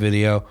type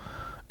video.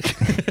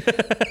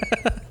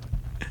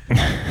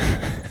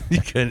 You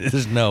couldn't.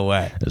 There's no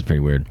way. that's pretty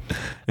weird.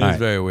 It was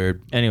very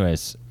weird.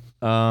 Anyways,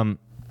 what else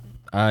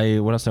do I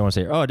want to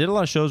say? Oh, I did a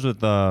lot of shows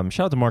with. Shout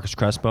out to Marcus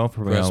Crespo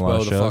for being on a lot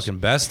Crespo, of the shows. fucking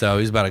best though.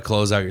 He's about to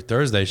close out your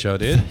Thursday show,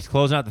 dude. He's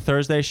closing out the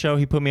Thursday show.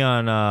 He put me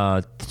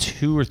on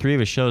 2 or 3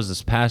 of his shows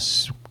this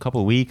past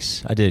couple of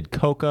weeks. I did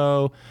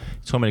Coco.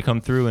 He told me to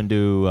come through and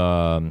do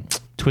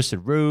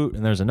Twisted Root,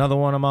 and there's another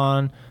one I'm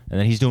on. And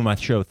then he's doing my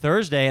show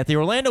Thursday at the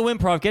Orlando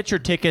Improv. Get your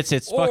tickets.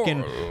 It's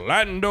fucking.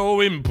 Orlando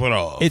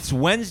Improv. It's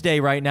Wednesday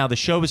right now. The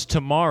show is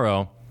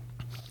tomorrow.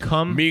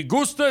 Come. Me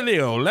gusta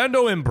el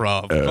Orlando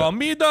Improv.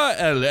 Comida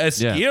el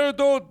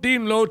izquierdo de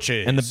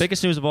noche. And the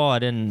biggest news of all I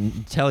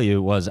didn't tell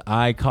you was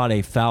I caught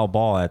a foul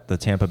ball at the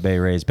Tampa Bay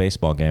Rays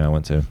baseball game I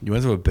went to. You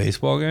went to a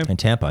baseball game? In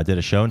Tampa. I did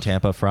a show in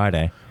Tampa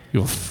Friday.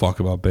 You give a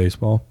fuck about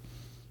baseball?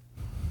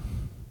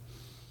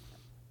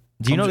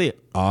 Do you know the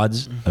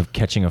odds of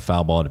catching a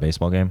foul ball at a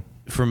baseball game?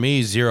 For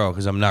me, 0,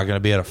 because I'm not going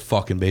to be at a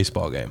fucking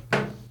baseball game.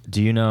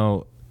 Do you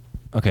know?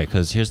 Okay,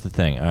 because here's the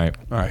thing. All right,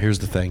 All right, here's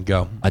the thing.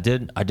 Go. I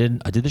did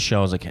the show.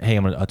 I was like, hey,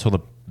 I told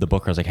the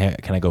booker, I was like, hey,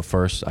 can I go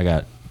first? I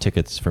got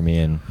tickets for me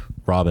and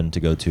Robin to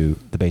go to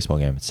the baseball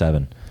game at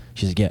 7.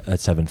 She's like, yeah, at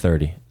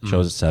 7:30.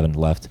 Show's at 7.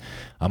 Left.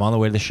 I'm on the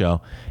way to the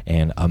show,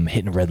 and I'm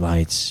hitting red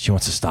lights. She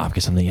wants to stop,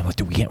 get something. I'm like,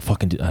 dude, we can't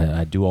fucking do.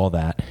 I do all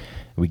that.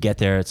 We get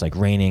there, it's like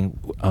raining,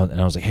 and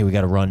I was like, hey, we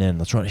got to run in.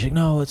 Let's run. She's like,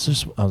 no, let's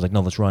just. I was like,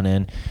 no, let's run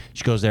in.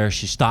 She goes there.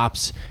 She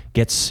stops,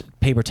 gets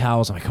paper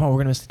towels. I'm like, come on, we're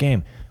gonna miss the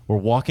game. We're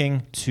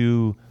walking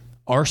to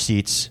our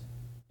seats,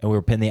 and we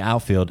were in the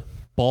outfield.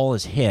 Ball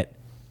is hit,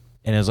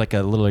 and it was like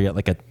literally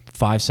like a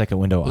 5-second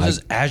window. This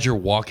is as you're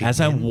walking.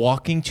 As I'm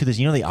walking to this,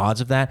 you know the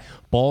odds of that?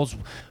 Balls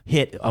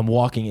hit, I'm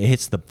walking, it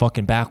hits the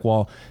fucking back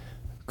wall,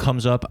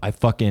 comes up, I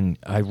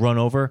run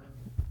over.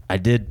 I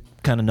did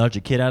kind of nudge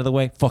a kid out of the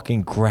way,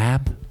 fucking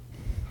grab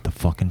the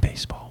fucking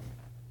baseball.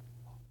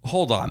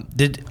 Hold on.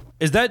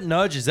 Is that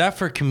nudge? Is that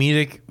for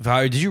comedic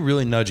value? Did you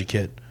really nudge a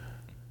kid?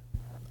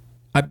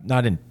 I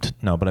didn't,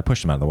 no, but I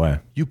pushed him out of the way.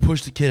 You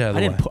pushed the kid out of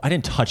the way. I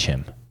didn't touch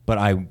him, but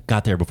I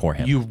got there before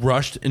him. You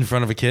rushed in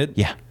front of a kid?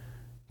 Yeah.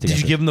 Did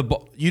you give him the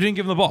ball? You didn't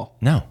give him the ball.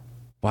 No.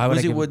 Why would Was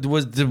I he? give him?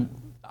 Was the?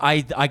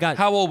 I got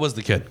How old was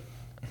the kid?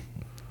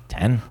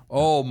 10.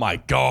 Oh my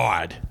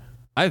god,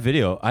 I have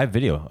video.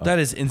 that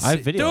is I insane,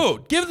 have video.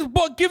 dude. Give the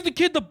ball. Give the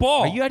kid the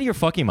ball. Are you out of your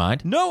fucking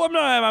mind? No, I'm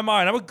not out of my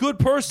mind. I'm a good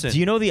person. Do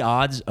you know the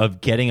odds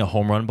of getting a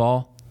home run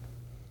ball?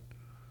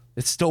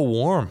 It's still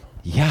warm.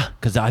 Yeah,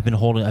 because I've been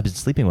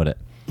sleeping with it.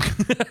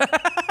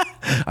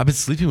 I've been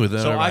sleeping with it.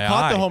 So I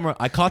caught the home run.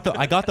 I got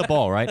the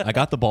ball, right? I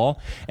got the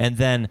ball, and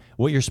then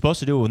what you're supposed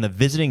to do when the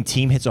visiting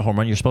team hits a home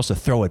run, you're supposed to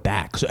throw it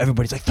back. So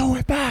everybody's like, throw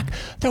it back,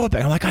 throw it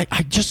back. I'm like,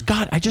 I just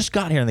got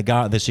here, and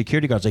the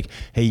security guard's like,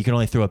 hey, you can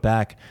only throw it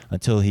back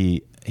until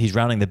he's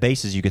rounding the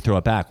bases. You can throw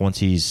it back once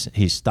he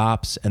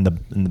stops and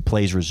the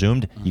play's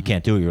resumed. You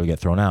can't do it. You'll get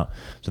thrown out.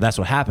 So that's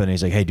what happened. And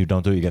he's like, hey, dude,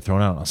 don't do it. You get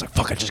thrown out. I was like,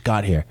 fuck, I just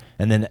got here,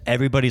 and then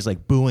everybody's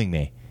like booing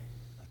me.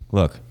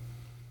 Look.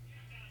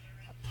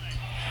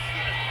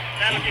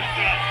 That'll get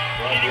good.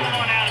 Get him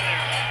on out of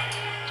there.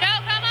 Joe,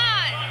 come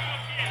on.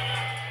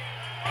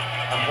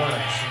 I'm one of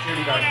the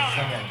security guards.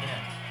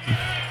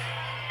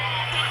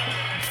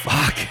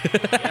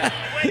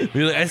 Fuck.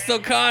 Really, I still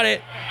caught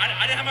it.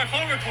 I didn't have my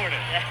phone recorded.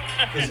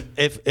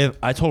 If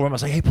I told Robin, I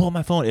was like, hey, pull up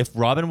my phone. If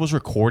Robin was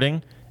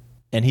recording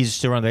and he's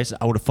still around the bases,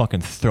 I would have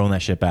fucking thrown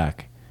that shit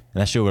back.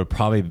 And that shit would have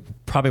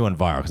probably went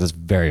viral because it's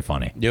very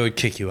funny. It would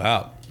kick you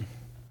out.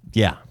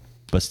 Yeah.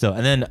 But still,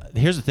 and then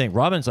here's the thing.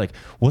 Robin's like,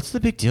 what's the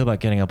big deal about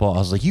getting a ball? I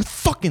was like, you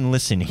fucking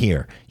listen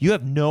here. You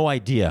have no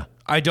idea.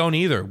 I don't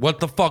either. What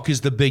the fuck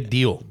is the big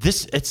deal?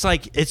 It's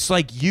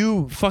like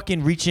you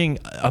fucking reaching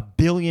 1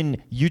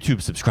 billion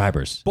YouTube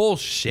subscribers.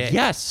 Bullshit.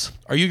 Yes.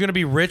 Are you going to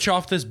be rich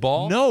off this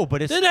ball? No,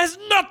 but it's... It has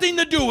nothing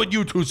to do with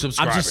YouTube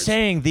subscribers. I'm just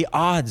saying the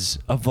odds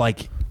of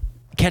like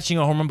catching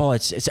a home run ball,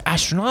 it's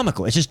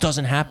astronomical. It just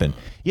doesn't happen.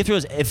 You have to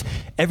realize if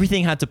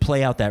everything had to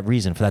play out that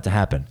reason for that to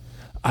happen.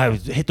 I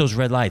hit those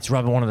red lights.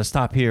 Robin wanted to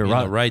stop here. You're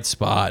in the right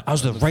spot. I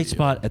was in the right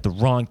spot at the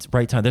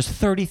right time. There's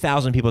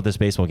 30,000 people at this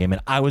baseball game,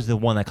 and I was the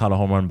one that caught a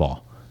home run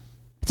ball.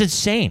 It's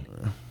insane.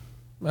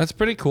 That's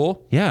pretty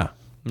cool. Yeah.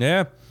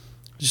 Yeah.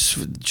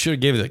 Just should have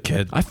gave it to the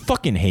kid. I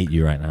fucking hate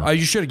you right now. Oh,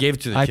 you should have gave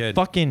it to the kid.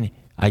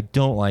 I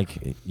don't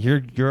like.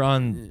 You're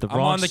on the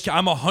wrong.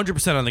 I'm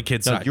 100% on the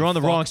kid's No, side. you're on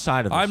the wrong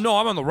side of this. I'm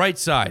on the right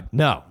side.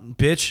 No,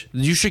 Bitch,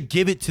 you should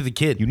give it to the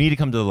kid. you need to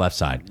come to the left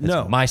side. It's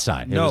No. my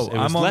side. No, it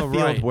was I'm on left the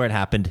field right. where it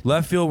happened.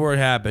 Left field where it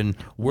happened.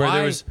 Where Why-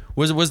 there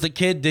was the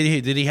kid?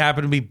 Did he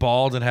happen to be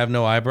bald and have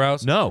no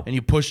eyebrows? No. And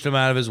you pushed him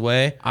out of his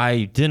way.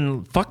 I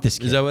didn't fuck this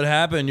kid. Is that what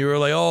happened? You were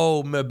like,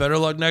 oh, better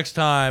luck next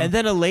time. And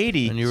then a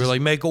lady. And you were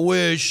like, make a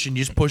wish, and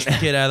you just pushed the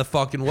kid out of the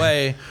fucking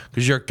way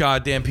because you're a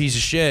goddamn piece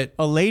of shit.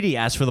 a lady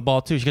asked for the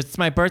ball too. She goes, "It's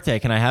my birthday.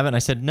 Can I have it?" And I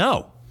said,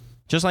 "No."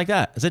 Just like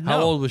that. I said, "No."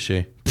 How old was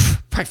she?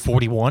 Probably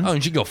 41. Oh,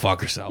 and she go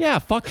fuck herself. Yeah,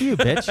 fuck you,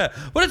 bitch.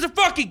 But it's a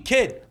fucking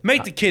kid.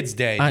 Make the kid's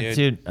day,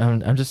 dude. Dude,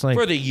 I'm just like,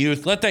 For the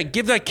youth,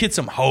 give that kid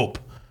some hope.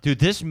 dude,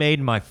 this made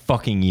my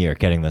fucking year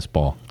getting this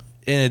ball.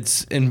 And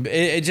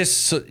it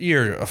just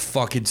you're a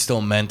fucking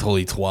still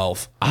mentally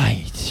 12.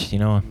 You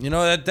know, You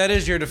know that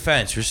is your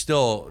defense. You're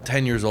still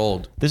 10 years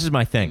old. this is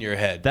my thing. In your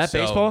head, That so-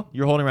 baseball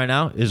you're holding right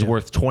now is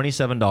worth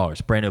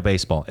 $27. Brand new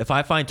baseball. If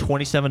I find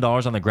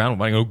 $27 on the ground,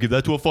 am I going to give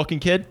that to a fucking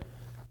kid?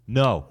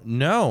 No.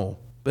 No,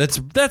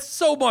 that's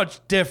so much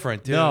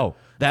different, dude. No,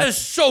 that's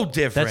so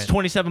different. That's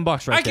 $27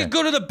 right I there. could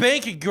go to the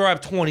bank and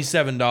grab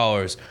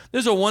 $27.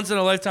 There's a once in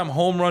a lifetime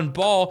home run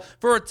ball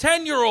for a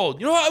 10-year-old.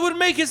 You know what? I would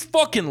make his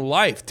fucking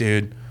life,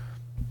 dude.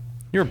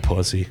 You're a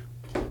pussy.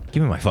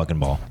 Give me my fucking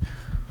ball.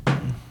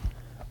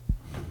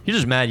 You're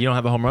just mad you don't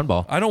have a home run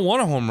ball. I don't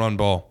want a home run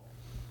ball.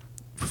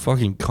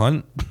 Fucking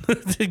cunt.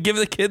 Give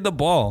the kid the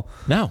ball.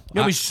 No. You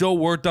got me so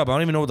worked up. I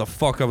don't even know what the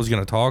fuck I was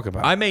going to talk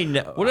about. I may.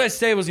 What did I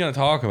say I was going to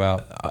talk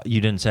about?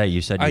 You didn't say.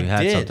 You said you I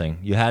had did. something.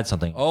 You had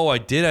something. Oh, I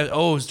did. It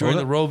was during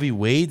Okay. the Roe v.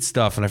 Wade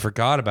stuff, and I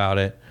forgot about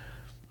it.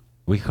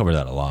 We covered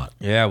that a lot.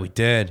 Yeah, we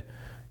did.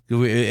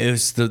 It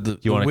was the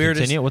You wanna weirdest.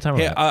 continue? What time are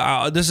we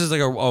at? This is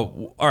like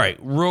all right,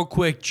 real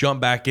quick,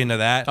 jump back into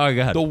that. Oh, go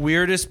ahead. The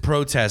weirdest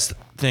protest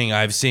thing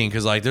I've seen,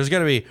 because like there's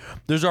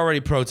already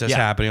protests Yeah.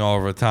 happening all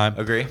over the time.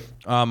 Agree.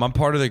 I'm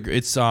part of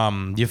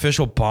the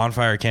official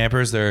Bonfire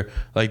Campers. They're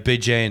like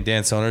Big J and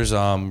Dan Soner's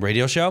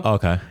radio show.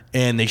 Okay.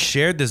 And they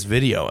shared this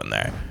video in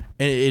there,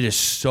 and it is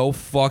so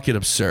fucking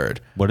absurd.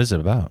 What is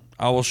it about?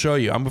 I will show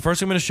you. I'm going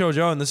to show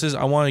Joe, and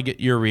I want to get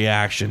your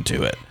reaction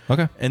to it.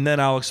 Okay. And then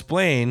I'll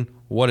explain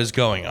what is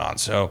going on.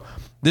 So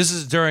this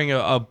is during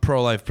a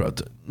pro-life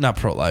protest. Not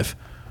pro-life.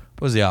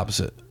 What was the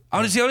opposite?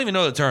 Honestly, I don't even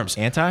know the terms.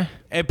 Anti?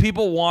 And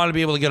people want to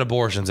be able to get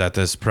abortions at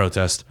this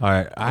protest. All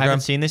right. I haven't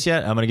seen this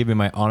yet. I'm going to give you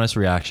my honest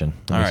reaction.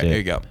 Let me All right, see here it.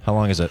 you go. How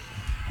long is it?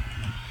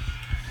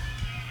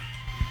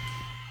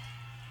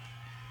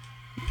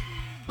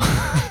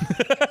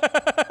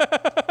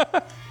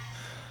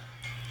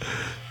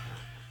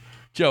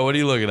 Joe, what are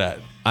you looking at?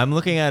 I'm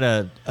looking at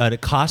a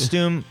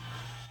costume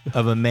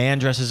of a man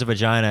dressed as a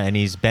vagina, and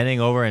he's bending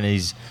over and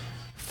he's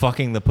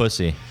fucking the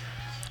pussy.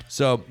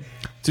 So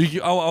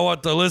I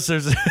want the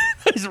listeners.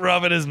 He's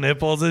rubbing his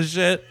nipples and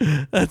shit.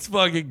 That's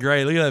fucking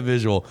great. Look at that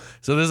visual.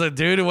 So there's a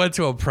dude who went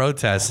to a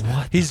protest.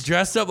 He's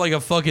dressed up like a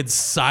fucking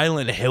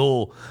Silent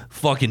Hill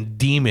fucking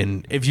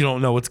demon. If you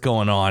don't know what's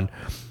going on,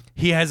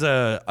 he has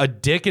a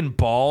dick and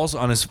balls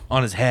on his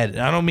head. And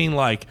I don't mean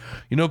like,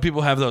 you know,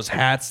 people have those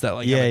hats that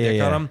like have a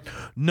dick on them.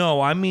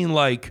 No, I mean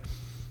like,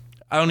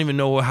 I don't even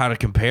know how to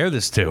compare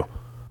this to.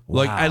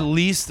 Like Wow. at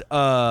least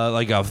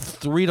like a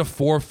 3 to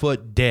 4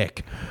 foot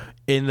dick.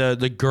 And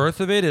the girth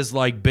of it is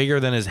like bigger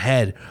than his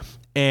head.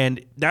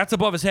 And that's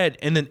above his head.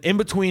 And then in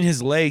between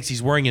his legs,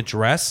 he's wearing a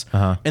dress.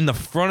 And the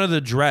front of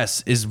the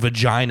dress is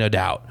vagina'd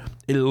out.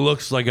 It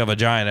looks like a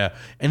vagina.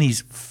 And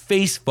he's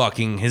face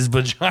fucking his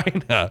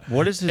vagina.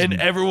 What is his- And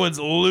everyone's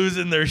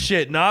losing their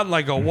shit. Not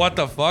like a what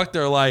the fuck.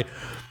 They're like,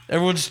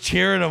 everyone's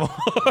cheering him.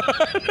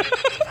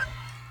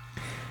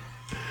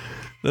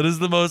 That is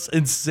the most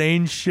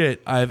insane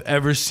shit I've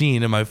ever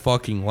seen in my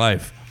fucking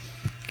life.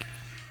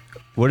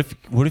 What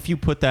if you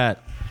put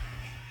that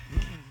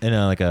in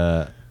on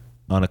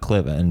a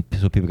clip and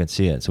so people can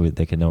see it so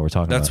they can know what we're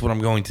talking That's about? what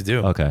I'm going to do.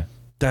 Okay.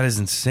 That is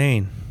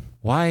insane.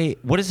 Why?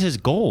 What is his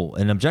goal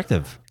and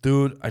objective?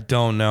 Dude, I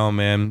don't know,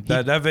 man.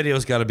 That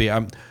video's got to be.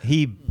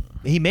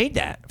 He made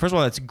that. First of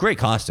all, it's a great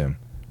costume.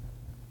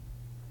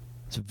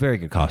 It's a very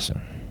good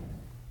costume.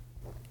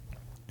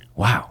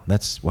 Wow.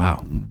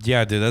 Wow.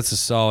 Yeah, dude, that's a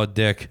solid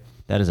dick.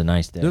 That is a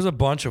nice day. There's a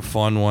bunch of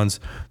fun ones.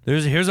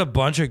 Here's a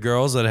bunch of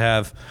girls that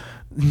have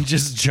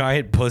just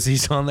giant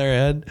pussies on their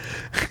head.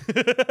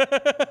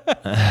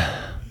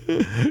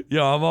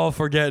 Yo, I'm all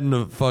for getting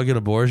the fucking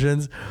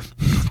abortions.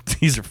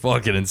 These are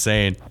fucking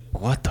insane.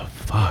 What the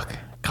fuck?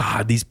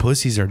 God, these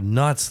pussies are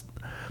nuts.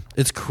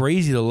 It's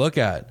crazy to look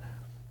at.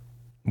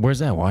 Where's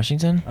that?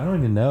 Washington? I don't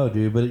even know,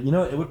 dude. But you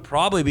know, it would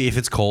probably be if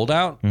it's cold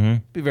out.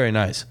 Be very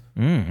nice.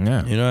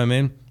 Yeah. You know what I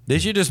mean? They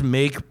should just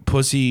make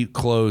pussy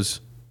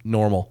clothes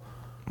normal.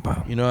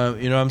 Wow. You know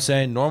what I'm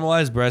saying?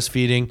 Normalize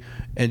breastfeeding,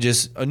 and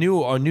just a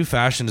new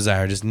fashion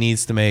designer just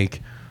needs to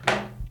make.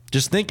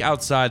 Just think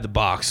outside the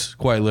box,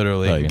 quite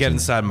literally. Oh, And you're get saying-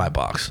 inside my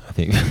box. I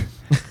think.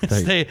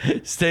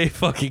 Stay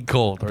fucking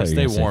cold or thought you were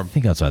stay gonna say, warm.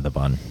 think outside the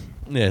bun.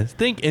 Yeah,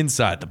 think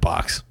inside the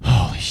box.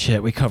 Holy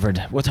shit! We covered.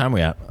 What time are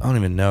we at? I don't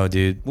even know,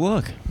 dude.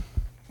 Look.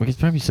 We could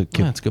probably still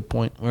Yeah, that's a good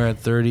point. We're at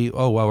 30.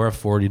 Oh, wow, we're at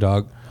 40,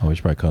 dog. Oh, we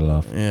should probably cut it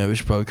off. Yeah, we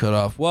should probably cut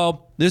off.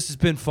 Well, this has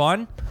been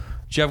fun.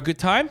 Did you have a good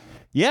time?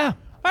 Yeah.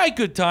 I had a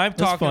good time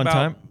That's talking fun about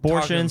time.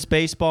 Abortions,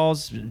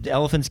 baseballs,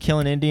 elephants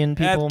killing Indian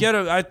people.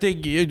 I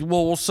think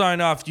we'll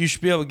sign off. You should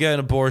be able to get an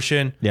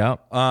abortion. Yeah.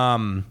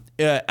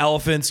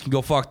 Elephants can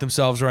go fuck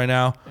themselves right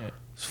now.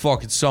 It's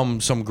fucking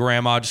some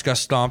grandma just got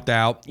stomped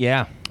out.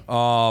 Yeah.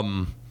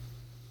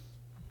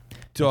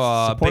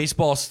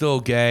 Baseball's still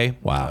gay.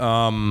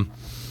 Wow.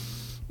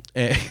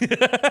 You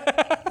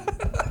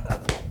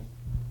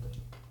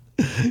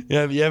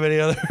have any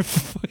other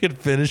fucking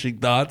finishing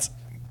thoughts?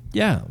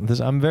 Yeah.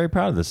 I'm very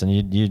proud of this,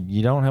 and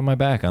you don't have my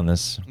back on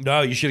this.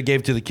 No, you should have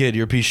gave it to the kid.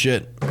 You're a piece of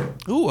shit.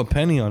 Ooh, a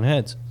penny on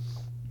heads.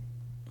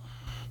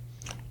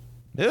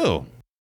 Ew.